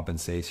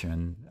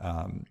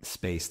overcompensation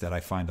space that I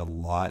find a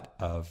lot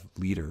of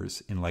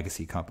leaders in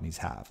legacy companies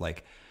have.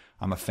 Like,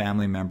 I'm a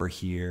family member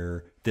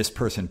here. This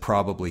person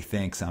probably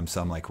thinks I'm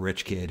some like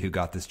rich kid who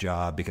got this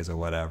job because of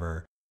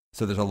whatever.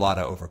 So there's a lot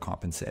of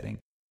overcompensating.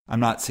 I'm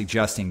not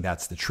suggesting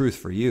that's the truth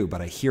for you, but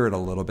I hear it a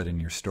little bit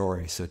in your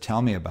story. So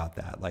tell me about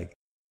that. Like,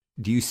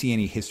 do you see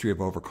any history of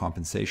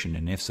overcompensation?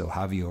 And if so, how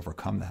have you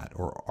overcome that,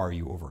 or are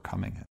you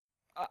overcoming it?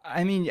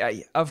 I mean,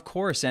 of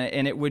course.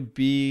 And it would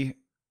be,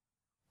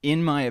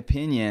 in my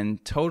opinion,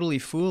 totally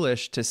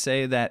foolish to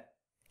say that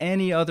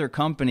any other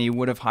company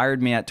would have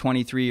hired me at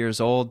 23 years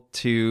old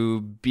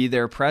to be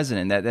their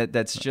president.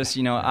 That's just,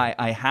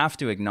 I have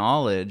to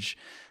acknowledge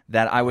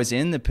that I was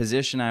in the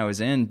position I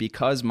was in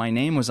because my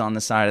name was on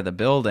the side of the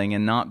building,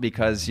 and not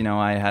because,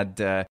 I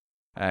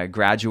had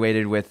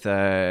graduated with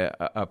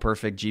a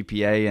perfect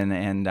GPA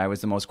and I was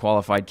the most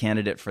qualified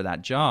candidate for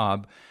that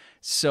job.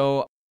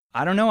 So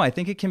I don't know. I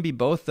think it can be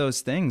both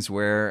those things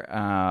where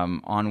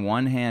on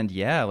one hand,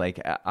 like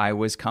I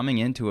was coming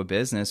into a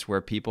business where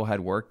people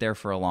had worked there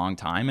for a long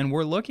time and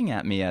were looking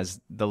at me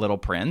as the little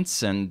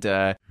prince, and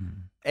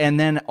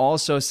then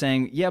also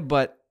saying,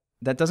 but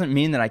that doesn't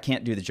mean that I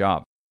can't do the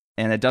job.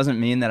 And it doesn't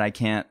mean that I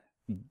can't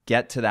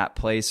get to that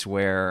place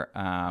where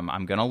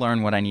I'm going to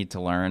learn what I need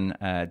to learn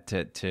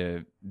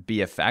to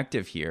be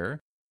effective here.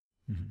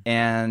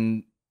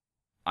 And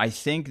I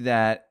think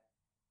that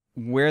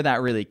where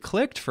that really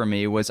clicked for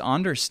me was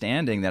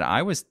understanding that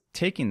I was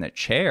taking the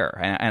chair,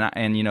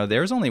 and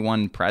there's only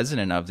one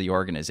president of the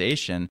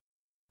organization,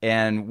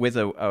 And with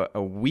a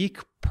weak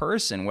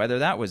person, whether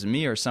that was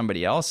me or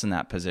somebody else in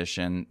that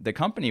position, the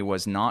company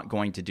was not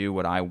going to do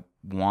what I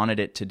wanted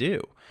it to do.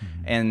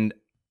 Mm-hmm. And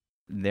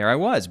there I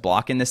was,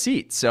 blocking the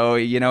seat. So,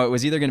 it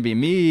was either going to be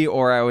me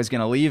or I was going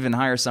to leave and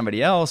hire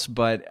somebody else.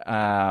 But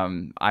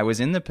I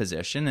was in the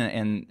position,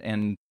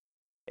 and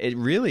it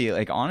really,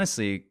 like,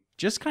 honestly,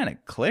 just kind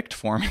of clicked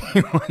for me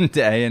one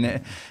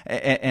day.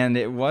 And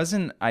it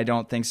wasn't, I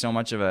don't think, so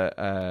much of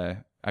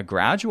a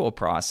gradual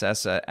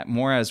process,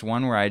 more as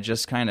one where I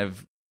just kind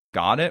of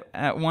got it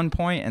at one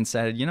point and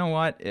said, you know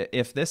what,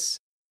 if this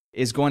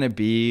is going to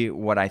be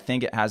what I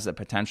think it has the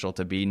potential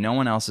to be, no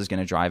one else is going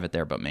to drive it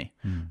there but me.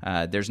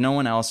 There's no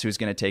one else who's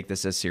going to take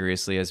this as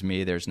seriously as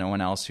me. There's no one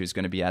else who's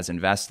going to be as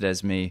invested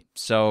as me.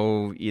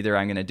 So either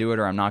I'm going to do it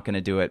or I'm not going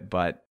to do it,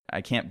 but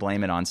I can't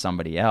blame it on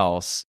somebody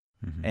else.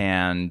 Mm-hmm.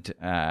 And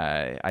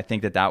I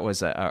think that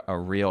was a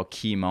real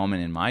key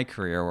moment in my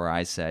career where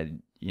I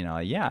said,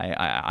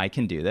 I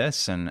can do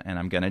this, and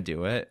I'm going to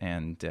do it.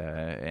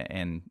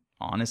 And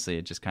honestly,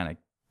 it just kind of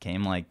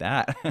came like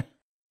that.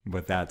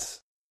 But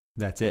that's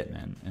it,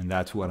 man. And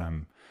that's what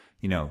I'm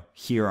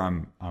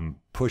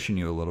pushing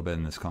you a little bit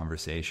in this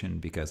conversation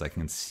because I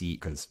can see,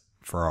 because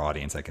for our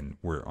audience,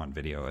 we're on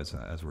video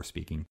as we're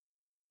speaking.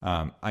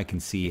 I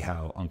can see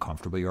how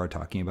uncomfortable you are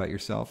talking about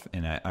yourself.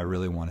 And I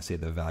really want to say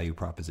the value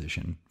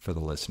proposition for the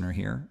listener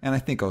here. And I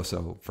think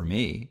also for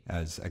me,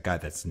 as a guy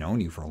that's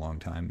known you for a long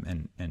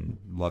time and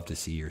love to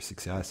see your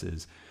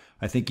successes,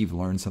 I think you've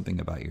learned something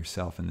about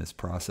yourself in this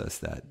process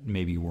that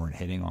maybe you weren't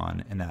hitting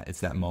on. And that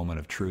it's that moment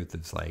of truth.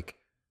 It's like,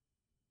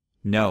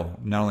 no,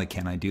 not only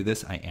can I do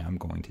this, I am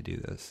going to do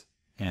this.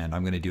 And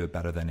I'm going to do it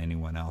better than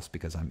anyone else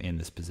because I'm in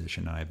this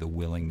position and I have the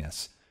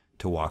willingness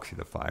to walk through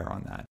the fire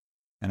on that.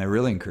 And I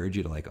really encourage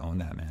you to own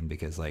that, man,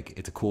 because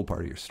it's a cool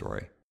part of your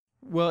story.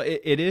 Well,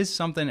 it is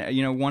something,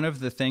 one of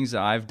the things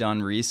that I've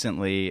done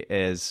recently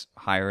is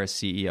hire a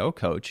CEO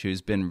coach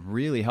who's been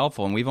really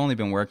helpful. And we've only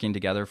been working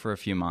together for a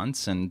few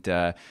months and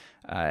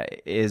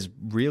is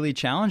really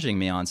challenging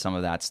me on some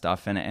of that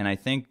stuff. And I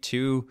think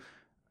too,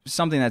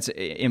 something that's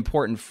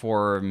important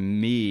for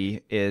me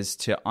is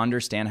to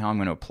understand how I'm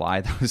going to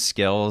apply those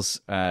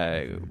skills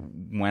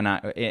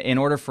in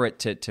order for it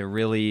to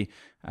really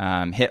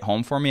hit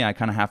home for me. I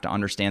kind of have to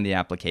understand the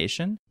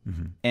application.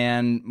 Mm-hmm.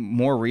 And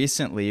more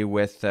recently,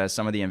 with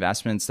some of the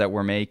investments that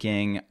we're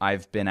making,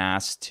 I've been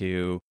asked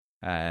to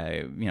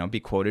be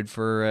quoted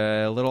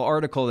for a little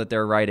article that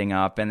they're writing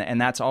up,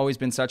 and that's always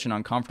been such an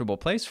uncomfortable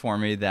place for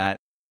me that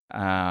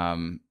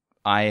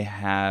I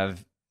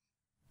have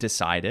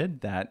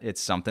decided that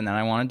it's something that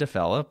I want to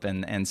develop,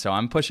 and so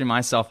I'm pushing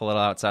myself a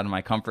little outside of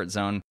my comfort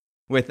zone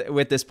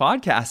with this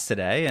podcast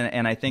today,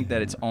 and I think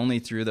that it's only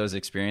through those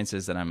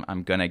experiences that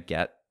I'm gonna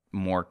get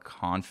more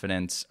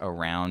confidence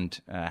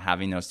around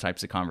having those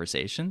types of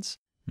conversations.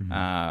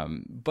 Mm-hmm.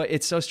 But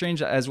it's so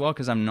strange as well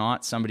because I'm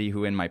not somebody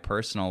who in my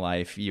personal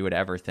life you would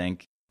ever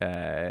think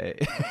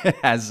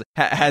has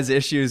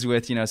issues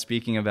with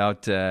speaking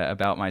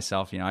about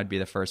myself. I'd be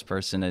the first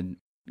person to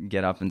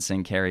get up and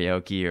sing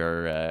karaoke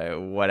or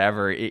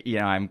whatever.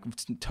 I'm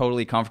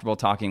totally comfortable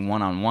talking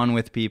one-on-one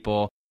with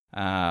people.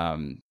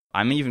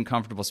 I'm even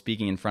comfortable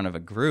speaking in front of a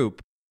group,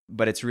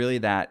 but it's really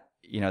that,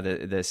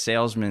 the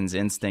salesman's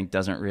instinct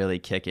doesn't really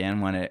kick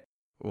in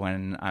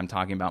when I'm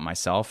talking about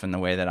myself, and the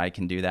way that I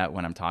can do that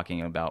when I'm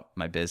talking about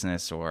my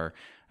business or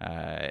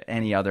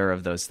any other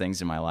of those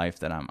things in my life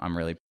that I'm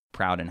really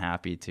proud and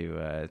happy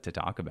to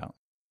talk about.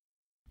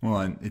 Well,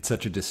 and it's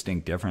such a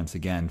distinct difference,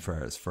 again,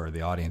 for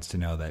the audience to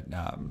know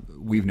that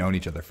we've known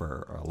each other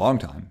for a long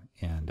time.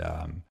 And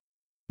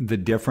the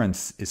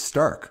difference is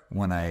stark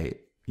when I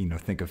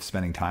think of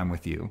spending time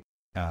with you,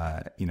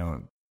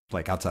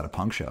 outside of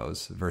punk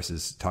shows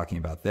versus talking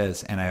about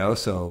this. And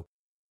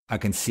I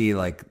can see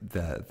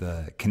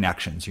the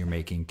connections you're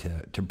making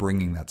to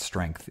bringing that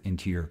strength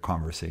into your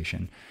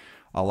conversation.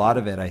 A lot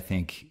of it, I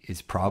think,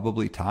 is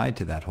probably tied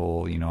to that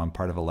whole, I'm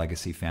part of a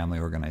legacy family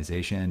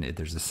organization.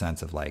 There's a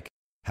sense of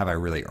have I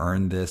really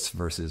earned this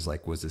versus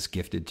was this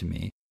gifted to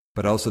me?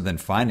 But also then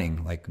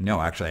finding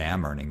no, actually I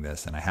am earning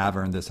this and I have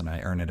earned this and I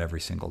earn it every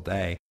single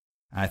day.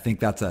 And I think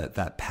that's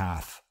that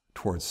path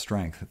towards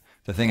strength.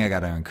 The thing I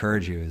got to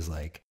encourage you is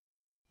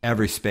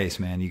every space,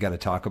 man, you got to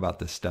talk about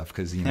this stuff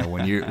because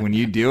when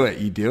you do it,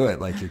 you do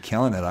it you're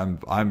killing it.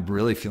 I'm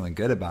really feeling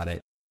good about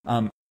it.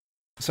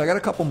 So I got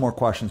a couple more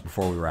questions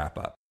before we wrap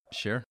up.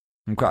 Sure.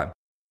 Okay.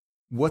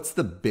 What's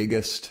the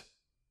biggest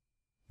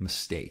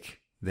mistake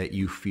that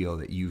you feel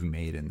that you've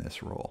made in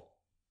this role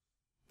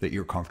that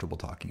you're comfortable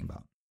talking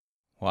about?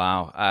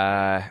 Wow.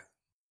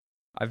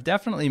 I've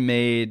definitely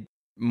made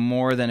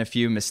more than a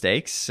few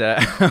mistakes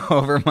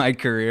over my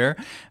career.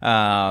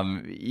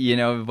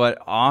 But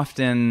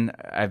often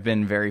I've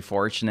been very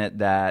fortunate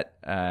that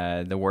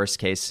the worst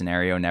case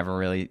scenario never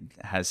really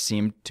has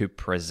seemed to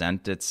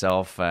present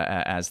itself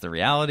as the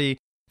reality.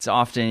 It's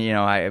often,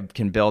 I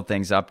can build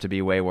things up to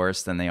be way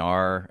worse than they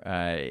are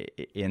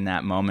in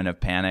that moment of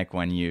panic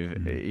when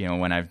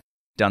when I've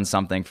done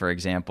something, for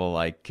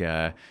example,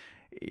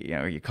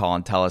 you call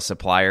and tell a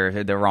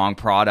supplier the wrong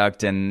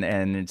product, and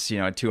it's, a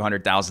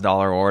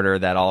 $200,000 order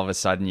that all of a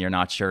sudden you're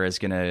not sure is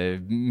going to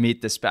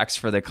meet the specs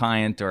for the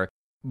client.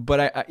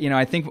 But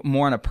I think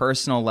more on a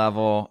personal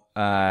level,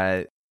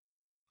 I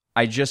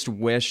just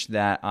wish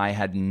that I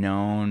had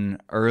known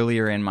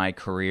earlier in my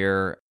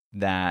career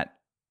that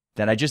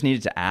I just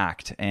needed to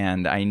act,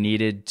 and I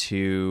needed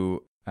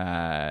to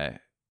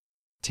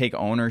take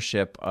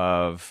ownership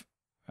of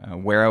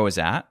where I was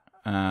at.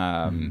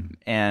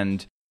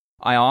 And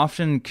I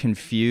often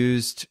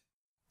confused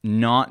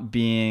not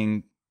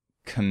being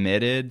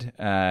committed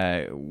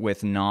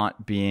with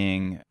not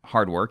being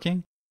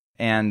hardworking.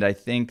 And I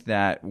think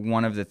that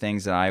one of the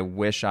things that I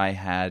wish I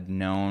had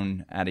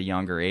known at a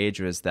younger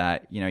age was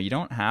that, you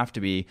don't have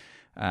to be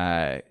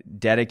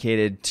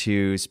dedicated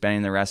to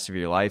spending the rest of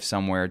your life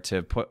somewhere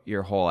to put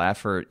your whole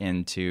effort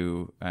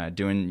into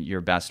doing your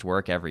best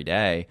work every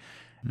day.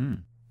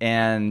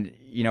 And,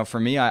 for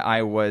me,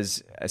 I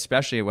was,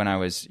 especially when I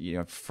was,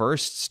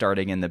 first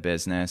starting in the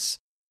business,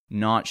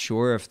 not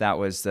sure if that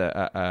was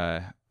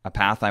a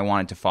path I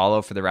wanted to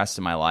follow for the rest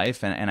of my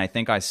life. And I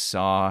think I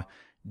saw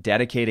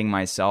dedicating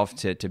myself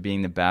to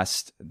being the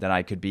best that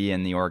I could be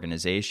in the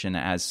organization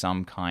as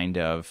some kind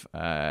of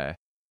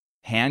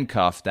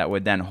handcuff that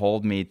would then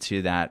hold me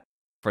to that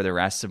for the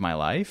rest of my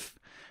life.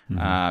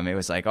 It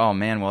was like, oh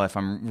man, well, if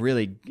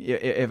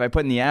I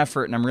put in the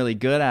effort and I'm really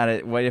good at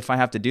it, what if I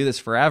have to do this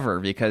forever?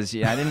 Because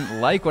I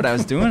didn't like what I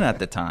was doing at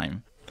the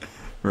time.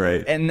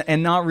 Right.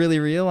 And not really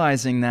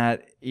realizing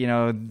that,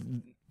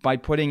 by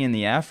putting in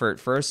the effort,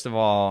 first of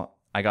all,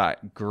 I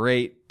got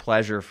great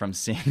pleasure from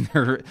seeing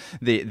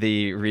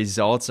the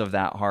results of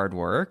that hard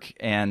work.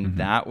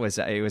 And it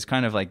was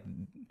kind of like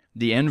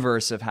the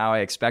inverse of how I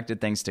expected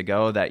things to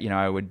go, that,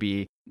 I would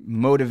be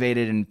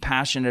motivated and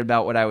passionate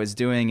about what I was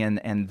doing.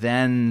 And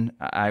then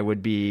I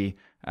would be,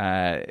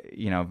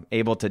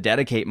 able to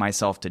dedicate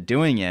myself to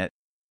doing it.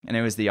 And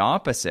it was the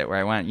opposite, where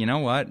I went, you know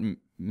what,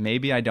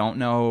 maybe I don't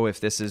know if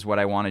this is what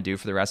I want to do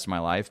for the rest of my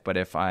life, but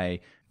if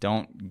I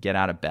don't get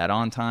out of bed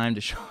on time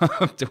to show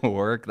up to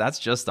work, that's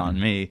just on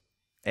me.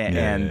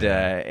 And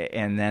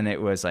then it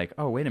was like,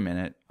 oh, wait a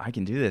minute, I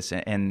can do this.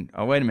 And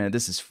oh, wait a minute,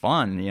 this is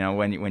fun.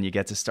 When you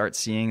get to start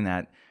seeing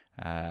that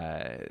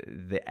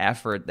the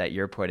effort that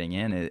you're putting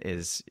in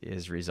is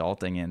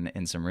resulting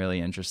in some really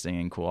interesting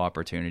and cool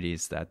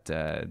opportunities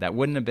that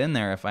wouldn't have been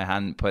there if I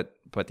hadn't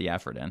put the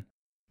effort in.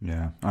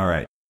 Yeah. All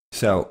right.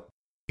 So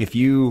if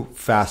you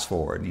fast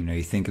forward,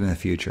 you think in the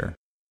future,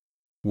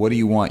 what do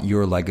you want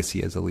your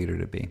legacy as a leader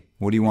to be?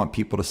 What do you want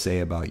people to say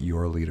about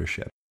your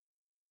leadership?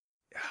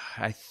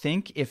 I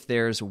think if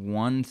there's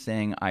one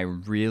thing I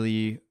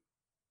really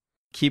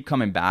keep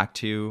coming back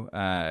to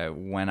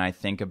when I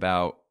think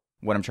about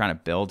what I'm trying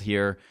to build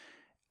here,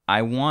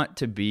 I want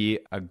to be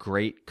a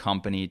great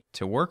company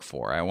to work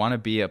for. I want to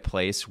be a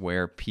place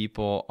where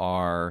people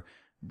are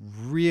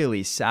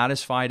really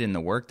satisfied in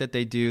the work that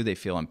they do. They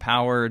feel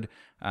empowered.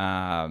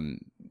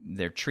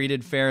 They're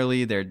treated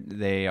fairly.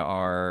 They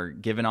are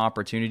given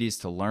opportunities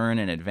to learn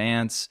and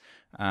advance.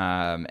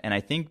 And I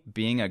think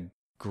being a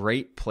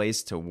great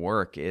place to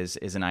work is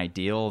an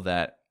ideal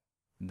that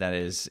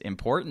is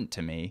important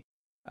to me,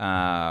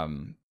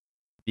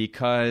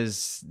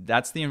 because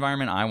that's the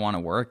environment I want to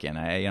work in.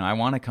 I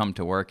want to come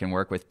to work and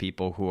work with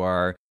people who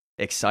are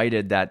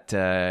excited that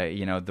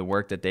the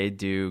work that they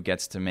do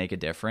gets to make a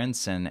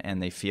difference,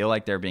 and they feel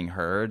like they're being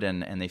heard,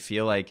 and they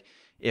feel like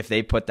if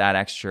they put that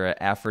extra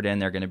effort in,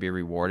 they're going to be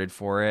rewarded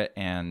for it.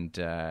 And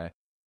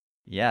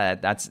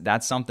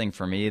that's something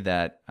for me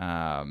that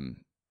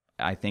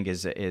I think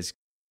is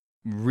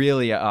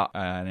really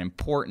an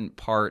important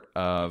part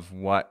of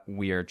what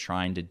we are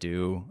trying to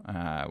do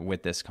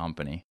with this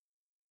company.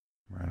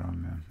 Right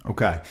on, man.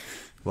 Okay.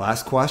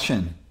 Last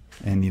question.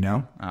 And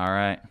all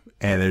right.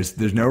 And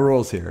there's no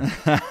rules here.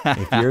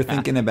 If you're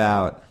thinking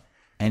about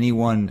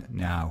anyone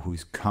now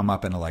who's come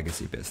up in a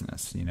legacy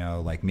business,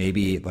 like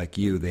maybe like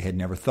you, they had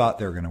never thought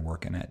they were going to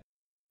work in it,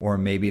 or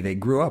maybe they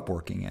grew up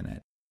working in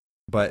it,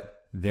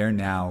 but they're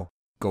now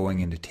going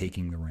into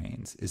taking the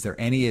reins. Is there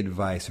any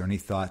advice or any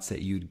thoughts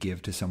that you'd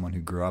give to someone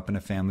who grew up in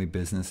a family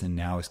business and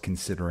now is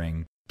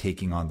considering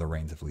taking on the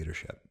reins of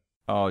leadership?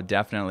 Oh,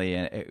 definitely.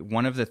 And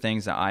one of the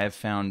things that I have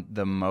found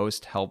the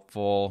most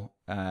helpful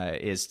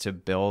is to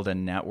build a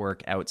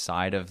network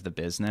outside of the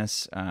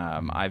business.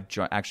 I've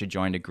actually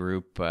joined a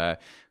group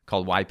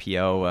called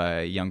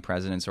YPO, Young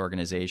Presidents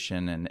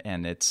Organization,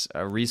 and it's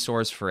a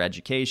resource for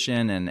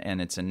education,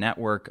 and it's a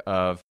network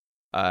of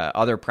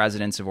other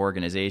presidents of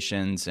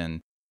organizations,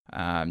 and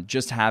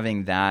just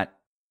having that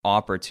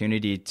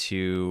opportunity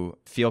to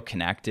feel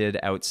connected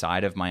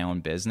outside of my own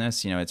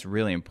business, it's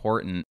really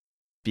important,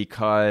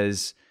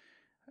 because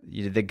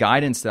the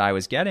guidance that I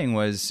was getting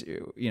was,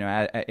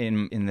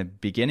 in the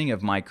beginning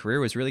of my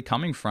career, was really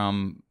coming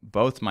from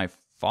both my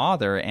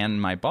father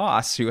and my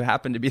boss, who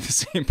happened to be the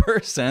same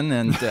person.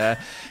 And,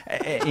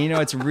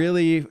 it's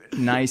really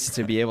nice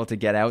to be able to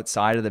get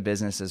outside of the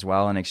business as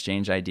well and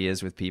exchange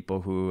ideas with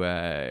people who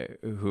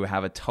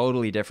have a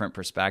totally different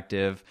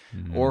perspective,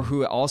 or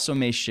who also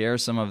may share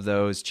some of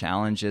those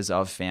challenges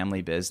of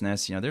family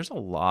business. There's a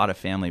lot of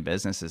family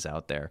businesses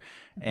out there,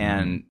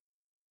 and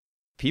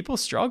people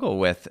struggle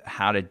with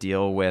how to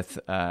deal with,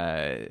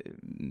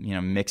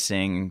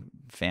 mixing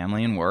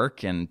family and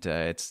work, and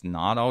it's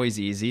not always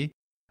easy.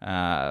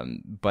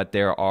 But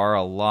there are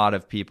a lot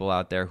of people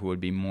out there who would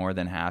be more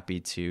than happy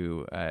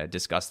to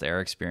discuss their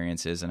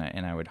experiences,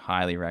 and I would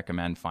highly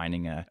recommend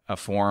finding a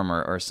forum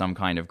or some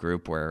kind of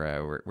group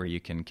where you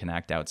can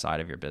connect outside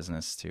of your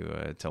business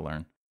to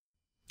learn.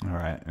 All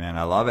right, man,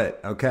 I love it.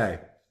 Okay,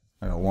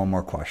 I got one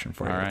more question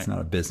for you. All right. It's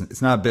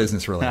not a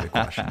business related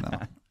question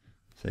though.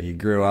 So you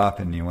grew up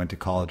and you went to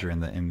college or in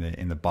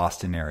the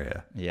Boston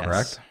area, Yes,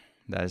 correct?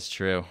 That is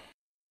true.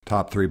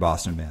 Top 3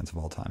 Boston bands of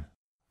all time.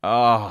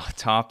 Oh,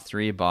 top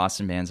 3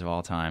 Boston bands of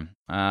all time.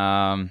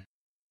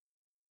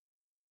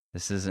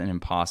 This is an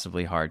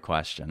impossibly hard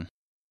question.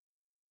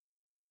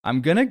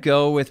 I'm going to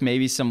go with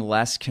maybe some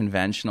less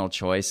conventional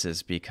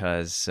choices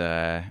because,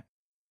 I'm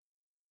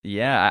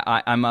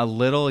a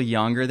little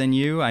younger than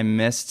you. I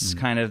missed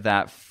kind of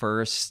that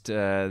first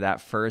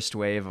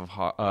wave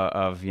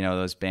of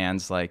those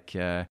bands like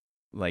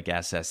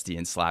SSD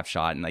and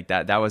Slapshot, and like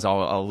that was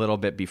all a little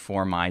bit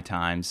before my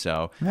time.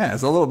 So yeah,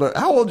 it's a little bit.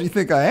 How old do you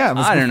think I am?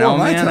 It's I don't know,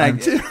 man. I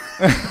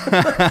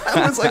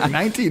was like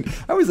 19.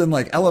 I was in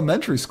like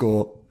elementary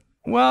school.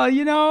 Well,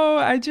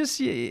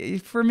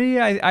 for me,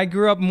 I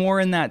grew up more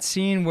in that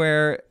scene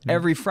where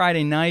every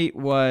Friday night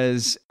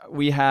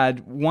we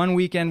had one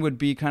weekend would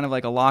be kind of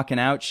like a lock and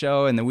out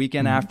show, and the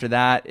weekend after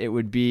that it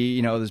would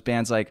be those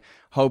bands like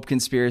Hope,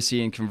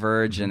 Conspiracy, and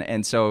Converge,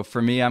 and so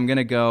for me, I'm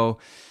gonna go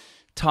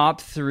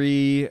top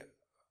 3.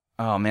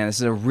 Oh man, this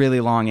is a really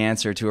long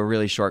answer to a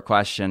really short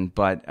question,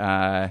 but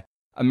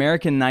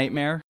American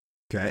Nightmare.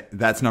 Okay,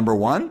 that's number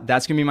 1.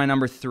 That's gonna be my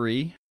number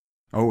 3.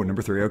 Oh,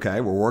 number 3. Okay,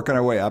 we're working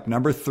our way up.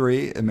 Number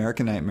 3,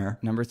 American Nightmare.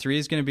 Number 3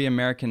 is gonna be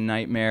American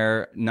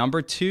Nightmare.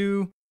 Number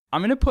 2, I'm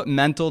gonna put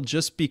Mental,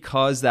 just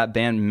because that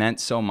band meant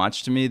so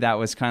much to me. That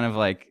was kind of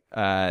like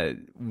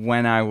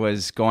when I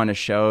was going to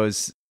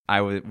shows,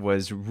 I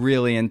was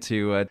really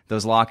into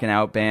those lock and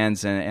out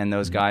bands, and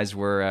those guys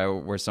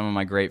were some of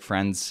my great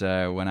friends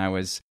when I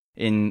was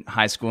in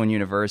high school and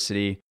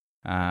university.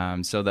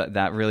 So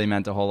that really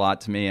meant a whole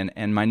lot to me.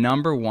 And my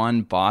number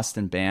 1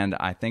 Boston band,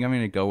 I think I'm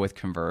going to go with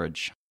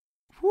Converge.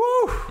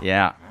 Woo!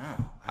 Yeah.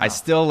 Wow. I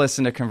still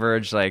listen to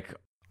Converge like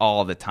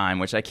all the time,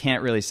 which I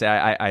can't really say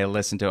I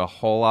listen to a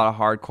whole lot of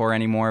hardcore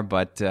anymore,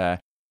 but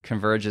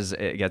Converge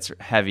it gets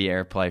heavy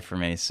airplay for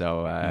me.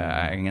 So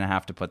I'm going to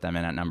have to put them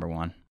in at number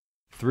 1.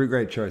 3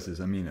 great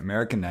choices. I mean,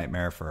 American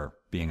Nightmare for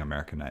being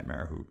American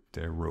Nightmare, who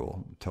they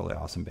rule, totally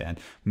awesome band.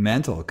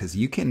 Mental, because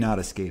you cannot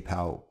escape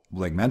how,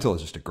 like, Mental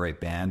is just a great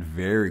band,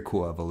 very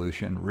cool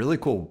evolution, really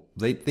cool.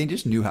 They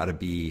just knew how to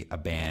be a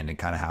band and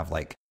kind of have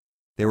like,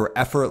 they were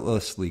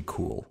effortlessly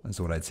cool,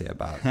 is what I'd say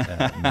about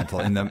Mental.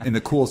 In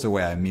the coolest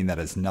way, I mean that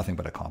as nothing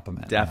but a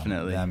compliment.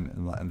 Definitely.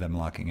 Them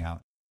locking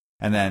out.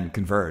 And then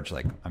Converge,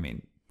 like, I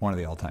mean, one of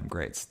the all-time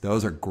greats.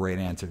 Those are great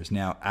answers.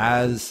 Now,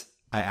 as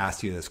I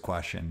asked you this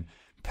question,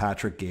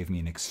 Patrick gave me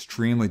an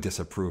extremely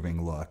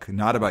disapproving look,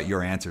 not about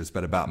your answers,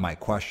 but about my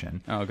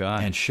question. Oh,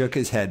 God. And shook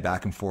his head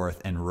back and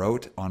forth and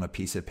wrote on a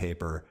piece of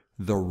paper,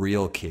 "The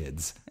Real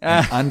Kids,"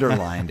 and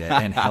underlined it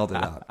and held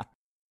it up.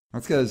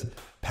 That's because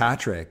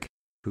Patrick,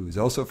 who's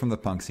also from the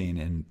punk scene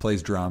and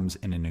plays drums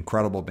in an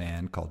incredible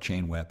band called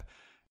Chain Whip,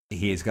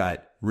 he's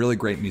got really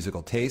great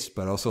musical taste,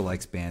 but also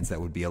likes bands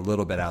that would be a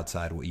little bit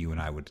outside what you and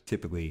I would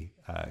typically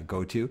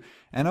go to.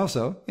 And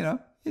also,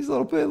 he's a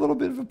little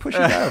bit of a pushy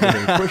guy over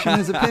there, pushing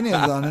his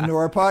opinions on into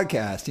our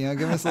podcast.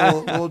 Give us a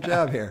little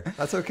jab here.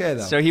 That's okay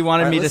though. So he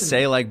wanted me to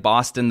say like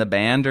Boston the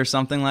band or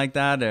something like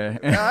that, or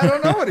I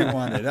don't know what he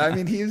wanted. I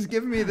mean, he was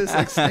giving me this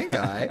like stink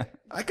eye.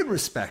 I could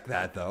respect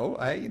that though.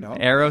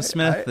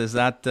 Aerosmith. Is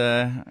that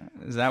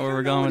where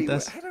we're going with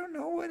this? I don't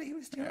know what he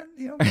was doing.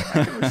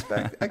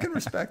 I can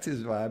respect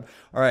his vibe.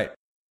 All right.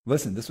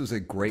 Listen, this was a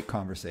great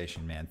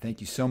conversation, man.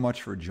 Thank you so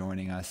much for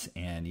joining us.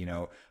 And,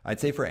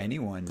 I'd say for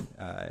anyone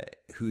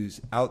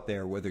who's out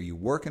there, whether you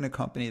work in a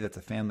company that's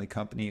a family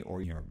company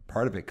or you're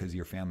part of it because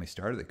your family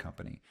started the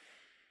company,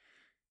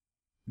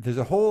 there's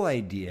a whole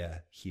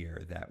idea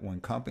here that when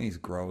companies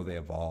grow, they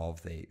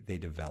evolve, they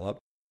develop.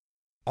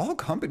 All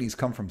companies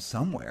come from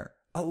somewhere.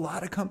 A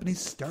lot of companies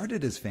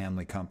started as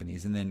family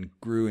companies and then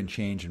grew and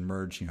changed and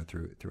merged,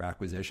 through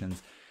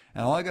acquisitions.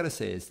 And all I got to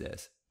say is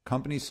this.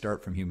 Companies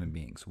start from human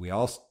beings. We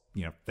all,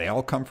 they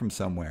all come from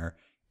somewhere,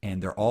 and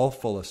they're all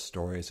full of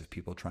stories of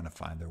people trying to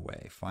find their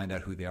way, find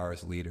out who they are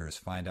as leaders,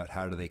 find out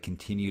how do they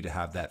continue to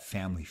have that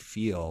family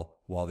feel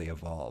while they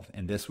evolve.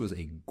 And this was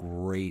a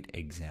great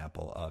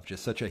example of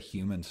just such a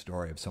human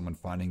story of someone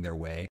finding their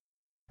way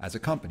as a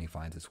company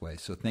finds its way.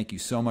 So thank you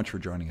so much for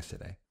joining us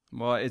today.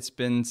 Well, it's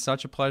been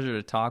such a pleasure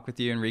to talk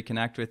with you and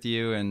reconnect with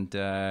you, and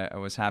I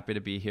was happy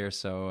to be here.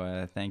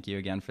 So thank you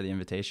again for the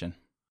invitation.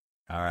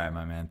 All right,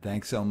 my man.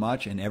 Thanks so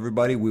much. And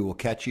everybody, we will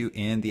catch you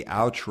in the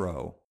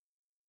outro.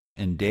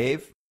 And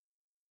Dave,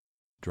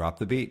 drop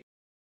the beat.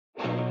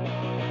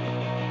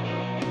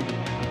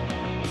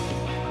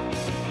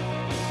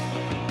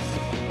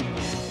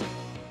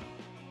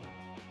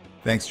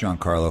 Thanks,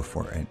 Giancarlo,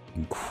 for an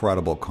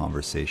incredible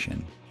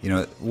conversation. You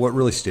know, what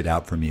really stood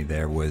out for me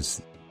there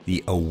was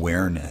the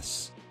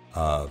awareness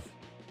of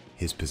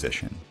his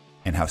position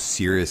and how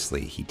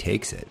seriously he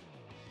takes it.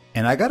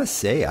 And I gotta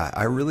say,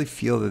 I really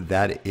feel that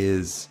that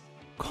is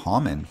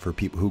common for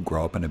people who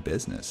grow up in a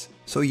business.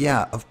 So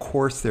yeah, of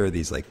course there are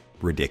these like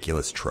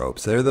ridiculous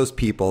tropes. There are those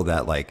people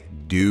that like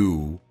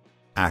do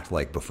act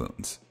like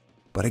buffoons.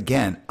 But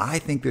again, I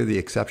think they're the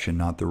exception,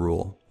 not the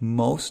rule.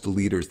 Most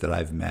leaders that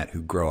I've met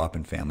who grow up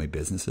in family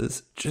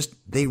businesses,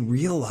 they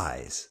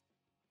realize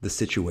the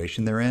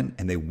situation they're in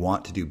and they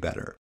want to do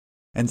better.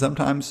 And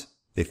sometimes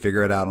they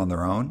figure it out on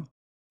their own.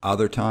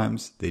 Other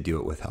times they do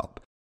it with help.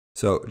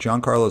 So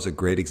Giancarlo is a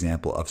great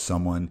example of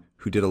someone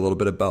who did a little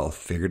bit of both,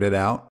 figured it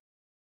out,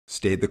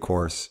 stayed the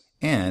course,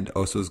 and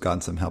also has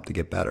gotten some help to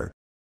get better.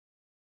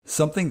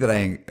 Something that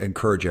I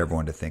encourage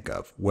everyone to think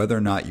of, whether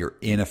or not you're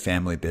in a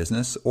family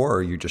business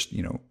or you're just,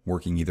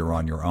 working either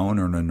on your own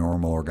or in a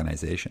normal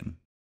organization.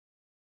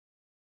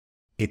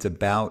 It's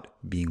about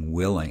being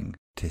willing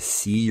to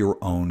see your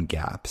own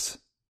gaps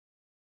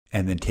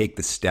and then take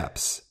the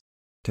steps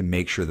to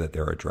make sure that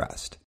they're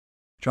addressed.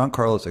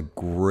 Giancarlo is a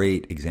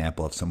great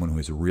example of someone who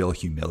has real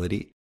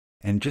humility.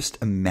 And just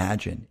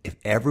imagine if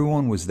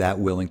everyone was that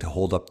willing to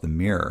hold up the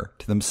mirror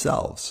to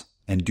themselves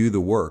and do the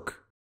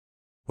work,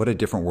 what a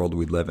different world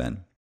we'd live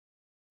in.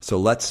 So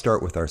let's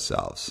start with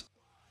ourselves.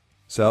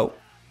 So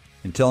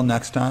until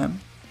next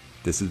time,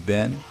 this has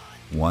been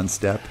One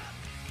Step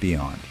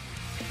Beyond.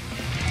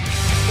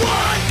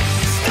 One